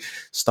actually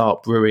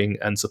start brewing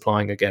and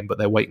supplying again. But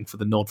they're waiting for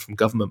the nod from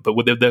government. But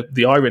with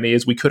the irony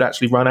is we could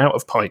actually run out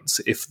of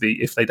pints if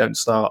they don't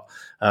start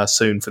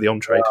soon for the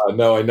on-trade.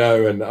 No, I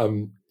know. And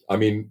I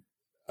mean,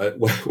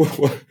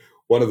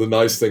 one of the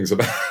nice things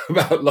about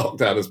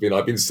lockdown has been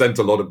I've been sent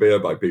a lot of beer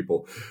by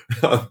people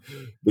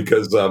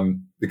because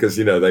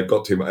they've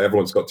got too much.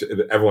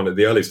 Everyone at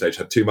the early stage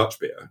had too much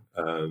beer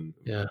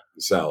to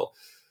sell.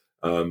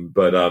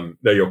 But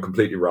no, you're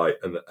completely right.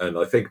 And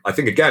I think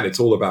again, it's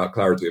all about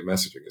clarity of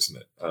messaging, isn't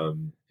it?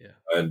 And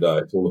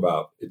it's all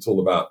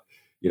about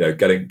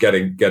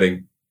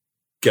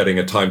getting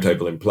a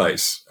timetable in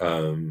place,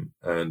 and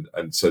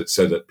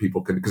so that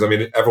people can, because I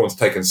mean everyone's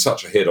taken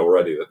such a hit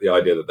already that the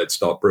idea that they'd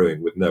start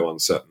brewing with no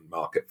uncertain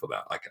market for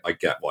that, I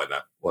get why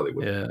they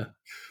would. Yeah,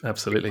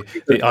 absolutely.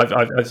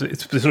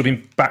 It's sort of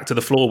been back to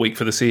the floor week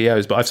for the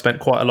CEOs, but I've spent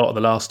quite a lot of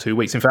the last 2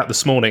 weeks. In fact,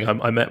 this morning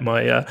I met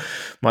my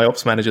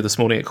ops manager this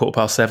morning at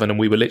 7:15, and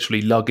we were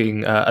literally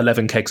lugging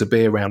 11 kegs of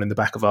beer around in the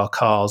back of our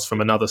cars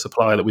from another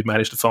supplier that we'd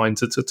managed to find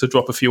to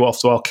drop a few off.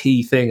 So our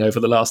key thing over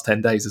the last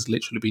 10 days has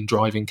literally been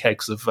driving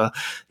kegs of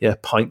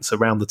pints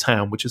around the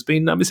town, which has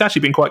been it's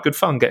actually been quite good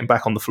fun getting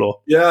back on the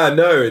floor. Yeah,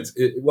 no,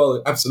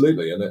 well,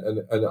 absolutely,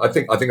 and I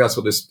think that's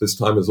what this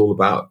time is all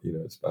about.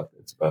 It's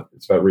about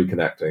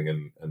reconnecting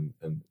and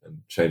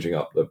changing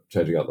up the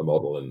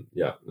model, and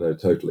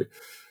totally.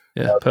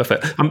 Yeah,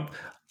 perfect.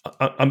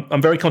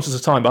 I'm very conscious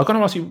of time, but I've got to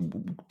ask you,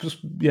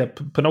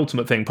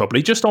 penultimate thing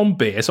probably, just on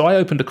beer. So I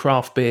opened a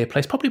craft beer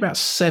place probably about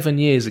 7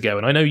 years ago,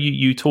 and I know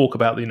you talk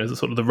about the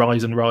sort of the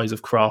rise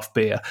of craft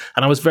beer,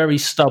 and I was very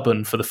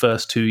stubborn for the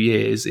first 2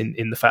 years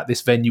in the fact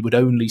this venue would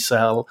only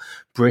sell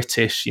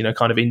British,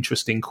 kind of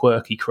interesting,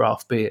 quirky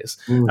craft beers,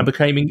 and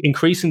became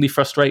increasingly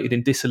frustrated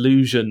and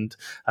disillusioned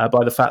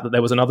by the fact that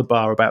there was another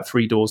bar about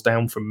 3 doors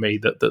down from me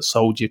that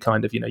sold you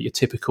kind of your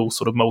typical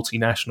sort of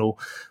multinational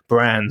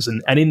brands,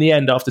 and in the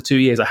end, after 2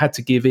 years, I had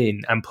to give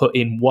in and put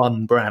in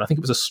one brand. I think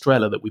it was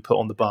Estrella that we put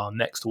on the bar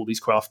next to all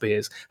these craft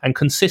beers. And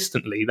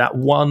consistently, that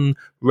one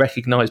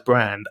recognized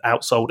brand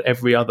outsold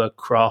every other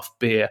craft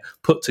beer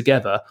put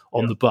together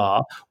on the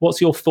bar.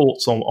 What's your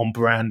thoughts on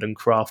brand and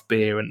craft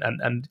beer?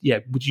 And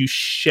would you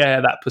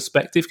share that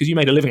perspective? Because you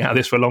made a living out of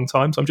this for a long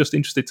time. So I'm just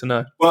interested to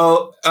know.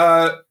 Well,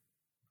 I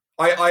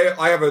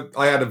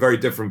had a very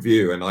different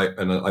view, and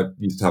I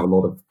used to have a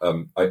lot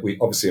of. We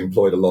obviously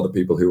employed a lot of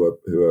people who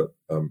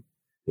are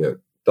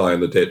die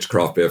in the ditch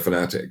craft beer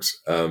fanatics.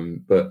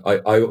 But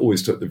I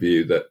always took the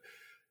view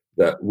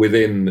that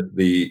within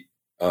the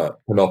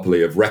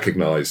monopoly of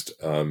recognized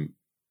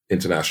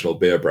international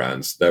beer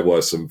brands, there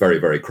were some very,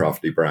 very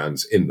crafty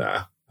brands in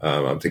there.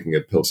 I'm thinking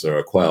of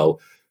Pilsner Urquell,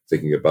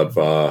 thinking of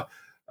Budvar,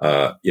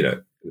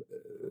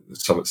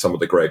 some of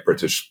the great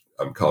British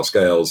cask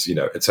ales,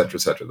 et cetera,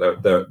 et cetera.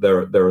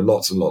 There are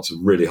lots and lots of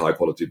really high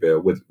quality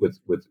beer with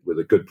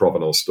a good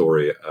provenance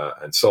story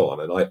and so on.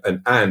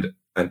 And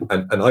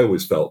I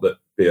always felt that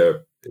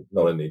beer is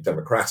not only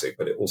democratic,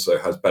 but it also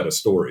has better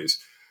stories,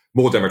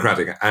 more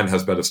democratic, and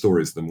has better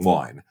stories than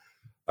wine.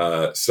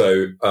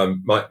 So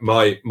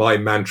my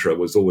mantra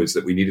was always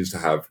that we needed to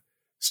have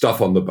stuff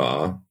on the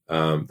bar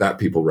that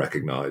people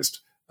recognised,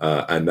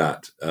 and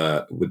that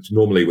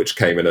which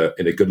came in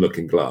a good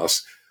looking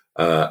glass,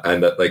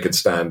 and that they could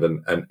stand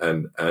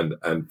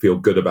and feel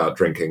good about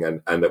drinking,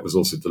 and that was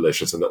also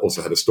delicious, and that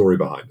also had a story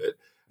behind it.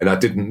 And that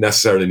didn't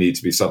necessarily need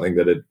to be something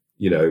that had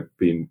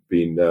been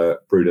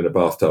brewed in a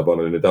bathtub on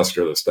an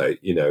industrial estate.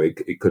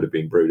 It could have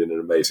been brewed in an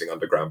amazing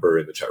underground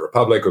brewery in the Czech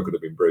Republic, or could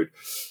have been brewed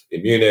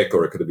in Munich,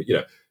 or it could have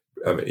been,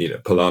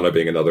 Polana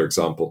being another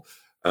example.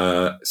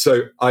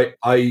 So I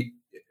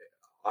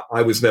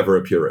was never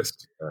a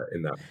purist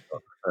in that.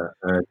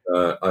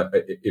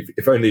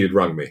 If only you'd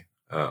rung me.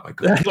 I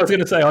was going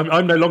to say,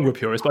 I'm no longer a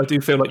purist, but I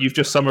do feel like you've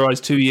just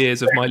summarised 2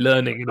 years of my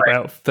learning in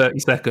about 30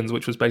 seconds,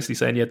 which was basically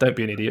saying, don't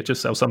be an idiot, just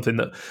sell something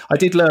that I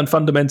did learn.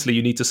 Fundamentally,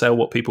 you need to sell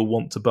what people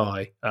want to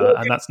buy,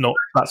 and that's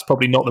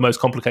probably not the most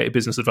complicated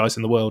business advice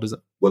in the world, is it?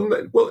 Well,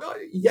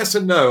 yes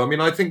and no. I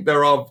mean, I think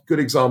there are good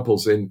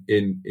examples in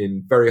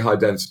very high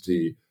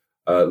density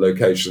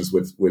locations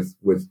with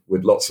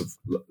lots of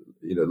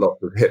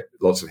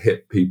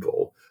hip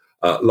people.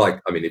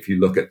 If you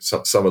look at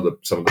some of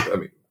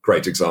the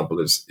great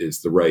example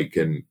is the Rake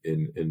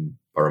in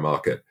Borough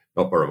Market,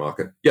 not Borough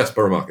Market, yes,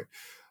 Borough Market,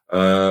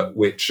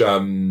 which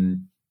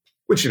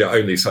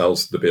only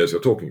sells the beers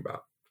you're talking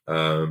about,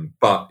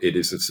 but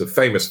it's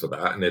famous for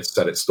that, and it's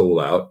set its stall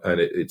out, and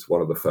it's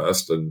one of the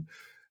first, and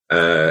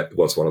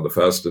was one of the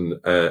first,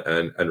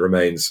 and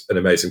remains an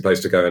amazing place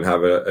to go and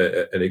have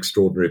an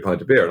extraordinary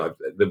pint of beer, and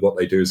what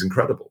they do is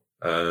incredible,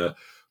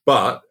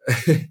 but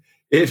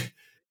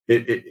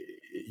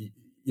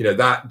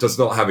that does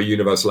not have a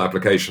universal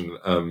application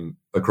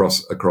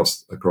across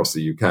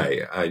the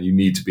UK. And you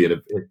need to be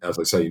as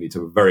I say, you need to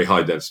have a very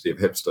high density of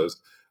hipsters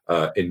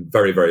in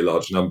very, very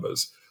large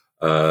numbers,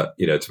 to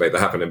make that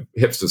happen. And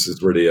hipsters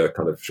is really a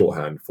kind of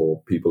shorthand for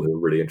people who are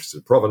really interested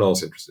in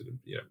provenance, interested in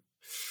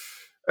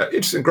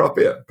craft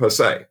beer per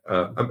se.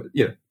 But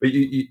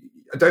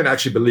I don't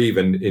actually believe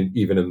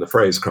even in the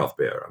phrase craft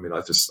beer. I mean,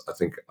 I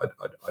think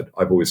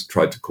I've always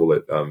tried to call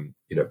it,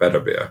 better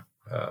beer.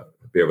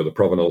 Beer with a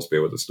provenance,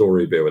 beer with a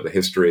story, beer with a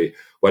history.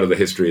 Whether the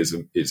history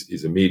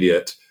is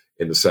immediate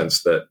in the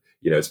sense that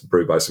it's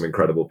brewed by some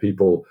incredible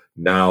people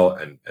now,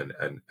 and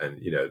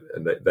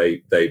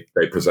they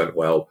present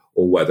well,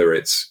 or whether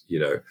it's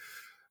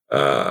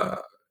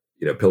Pilsner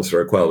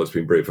Urquell that's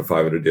been brewed for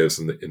 500 years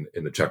in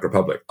the Czech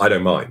Republic. I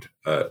don't mind,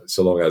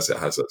 so long as it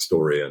has that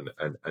story and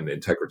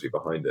integrity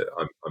behind it.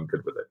 I'm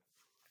good with it.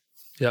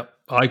 Yeah,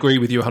 I agree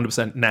with you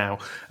 100% now.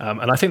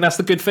 And I think that's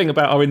the good thing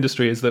about our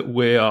industry, is that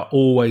we are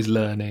always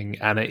learning,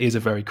 and it is a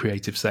very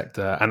creative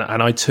sector. And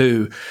I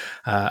too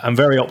am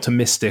very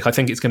optimistic. I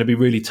think it's going to be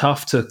really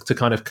tough to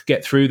kind of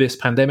get through this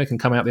pandemic and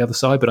come out the other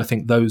side. But I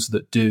think those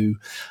that do,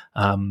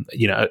 are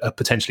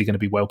potentially going to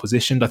be well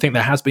positioned. I think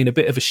there has been a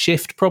bit of a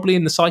shift probably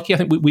in the psyche. I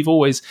think we've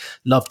always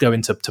loved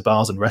going to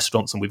bars and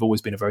restaurants, and we've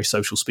always been a very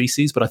social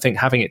species. But I think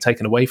having it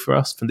taken away from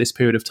us from this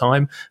period of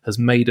time has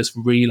made us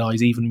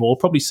realise even more,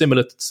 probably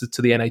similar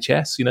to the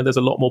NHS. There's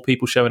a lot more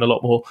people showing a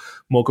lot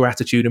more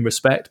gratitude and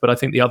respect. But I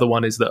think the other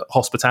one is that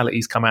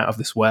hospitality's come out of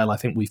this well. I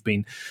think we've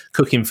been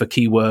cooking for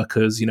key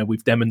workers.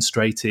 We've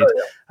demonstrated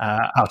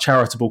our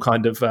charitable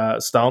kind of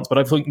stance. But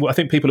I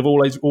think people have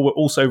always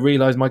also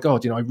realised, my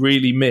God, I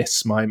really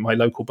miss my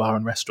local bar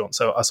and restaurant.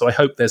 So I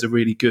hope there's a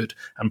really good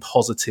and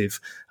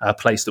positive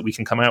place that we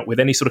can come out with.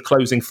 Any sort of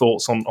closing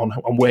thoughts on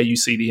where you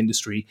see the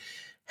industry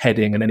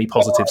heading and any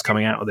positives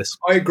coming out of this?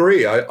 I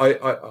agree.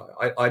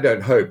 I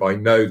don't hope. I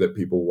know that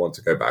people want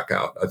to go back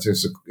out.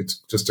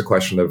 It's just a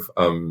question of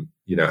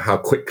how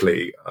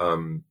quickly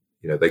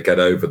they get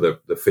over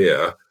the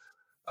fear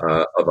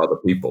of other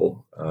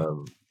people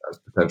as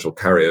potential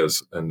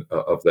carriers and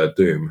of their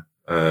doom,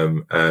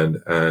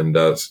 and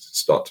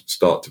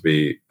start to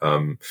be a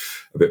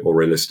bit more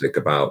realistic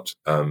about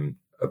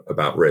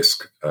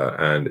risk.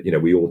 And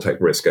we all take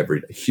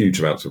huge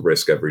amounts of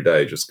risk every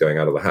day just going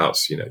out of the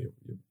house. You're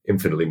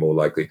infinitely more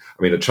likely.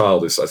 I mean, a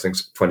child is, I think,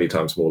 20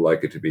 times more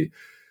likely to be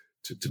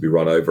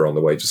run over on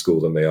the way to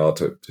school than they are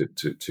to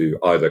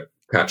either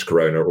catch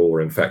corona or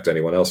infect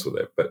anyone else with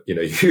it. But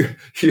you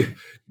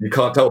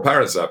can't tell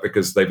parents that,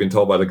 because they've been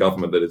told by the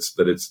government that it's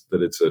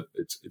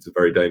a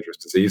very dangerous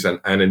disease,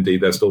 and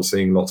indeed they're still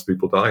seeing lots of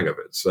people dying of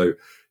it. So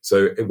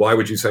why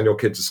would you send your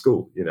kid to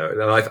school?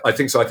 And I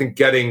think so. I think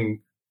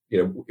getting,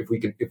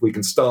 if we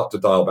can start to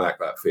dial back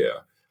that fear,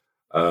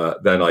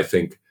 then I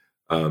think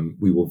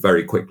we will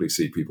very quickly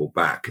see people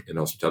back in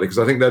hospitality, because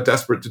I think they're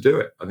desperate to do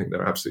it. I think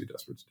they're absolutely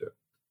desperate to do it.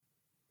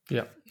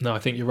 Yeah, no, I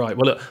think you're right.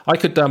 Well, look, I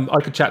could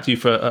chat to you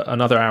for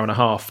another hour and a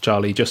half,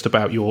 Charlie, just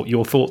about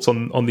your thoughts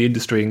on the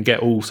industry and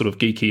get all sort of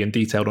geeky and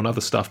detailed on other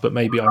stuff. But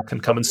maybe I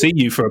can come and see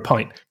you for a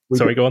pint.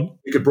 Go on.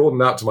 You could broaden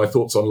that to my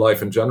thoughts on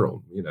life in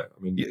general.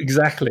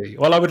 Exactly.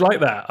 Well, I would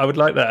like that.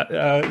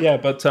 Yeah,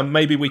 but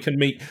maybe we can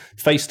meet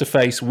face to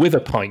face with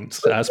a pint,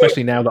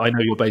 especially now that I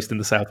know you're based in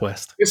the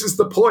Southwest. This is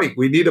the point.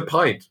 We need a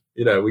pint.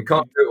 We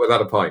can't do it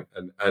without a pint,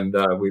 and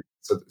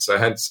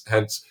hence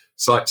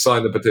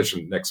sign the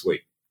petition next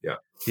week.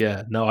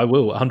 Yeah, no, I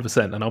will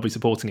 100%, and I'll be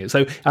supporting it.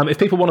 So if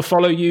people want to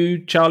follow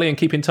you, Charlie, and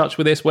keep in touch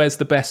with this, where's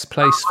the best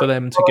place for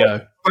them to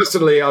go?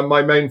 Personally,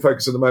 my main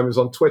focus at the moment is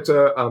on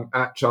Twitter,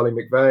 at Charlie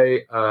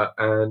McVeigh,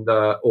 and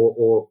I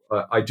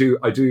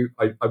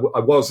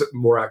was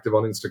more active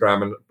on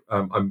Instagram, and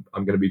I'm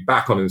going to be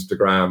back on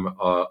Instagram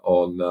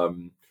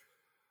on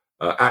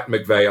at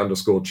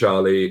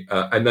McVeigh_Charlie,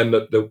 and then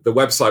the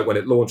website, when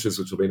it launches,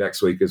 which will be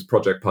next week, is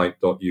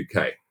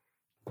projectpint.uk.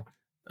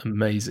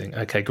 Amazing.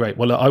 Okay, great.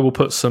 Well, I will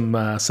put some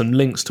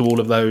links to all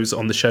of those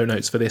on the show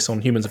notes for this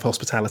on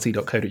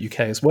humansofhospitality.co.uk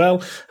as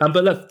well.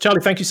 But look, Charlie,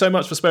 thank you so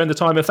much for sparing the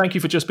time, and thank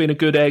you for just being a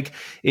good egg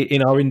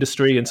in our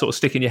industry and sort of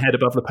sticking your head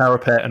above the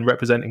parapet and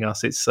representing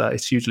us.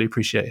 It's hugely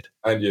appreciated.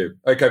 And you.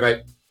 Okay,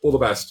 mate. All the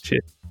best.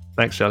 Cheers.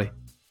 Thanks, Charlie.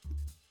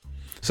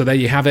 So there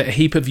you have it, a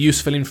heap of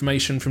useful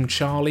information from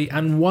Charlie,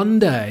 and one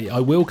day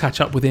I will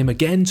catch up with him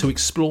again to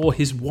explore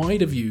his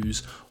wider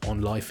views on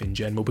life in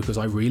general, because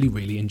I really,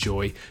 really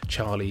enjoy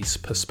Charlie's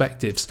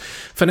perspectives.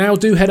 For now,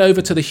 do head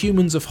over to the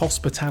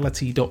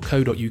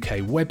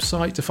humansofhospitality.co.uk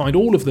website to find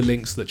all of the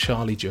links that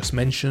Charlie just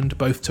mentioned,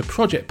 both to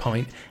Project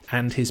Pint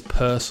and his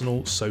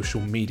personal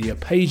social media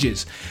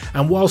pages.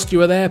 And whilst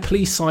you are there,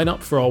 please sign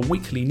up for our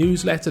weekly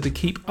newsletter to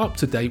keep up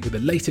to date with the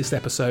latest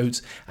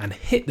episodes, and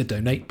hit the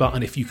donate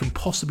button if you can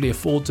possibly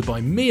afford to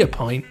buy me a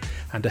pint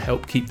and to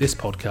help keep this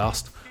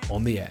podcast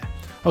on the air.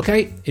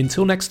 Okay,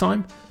 until next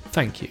time,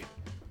 thank you.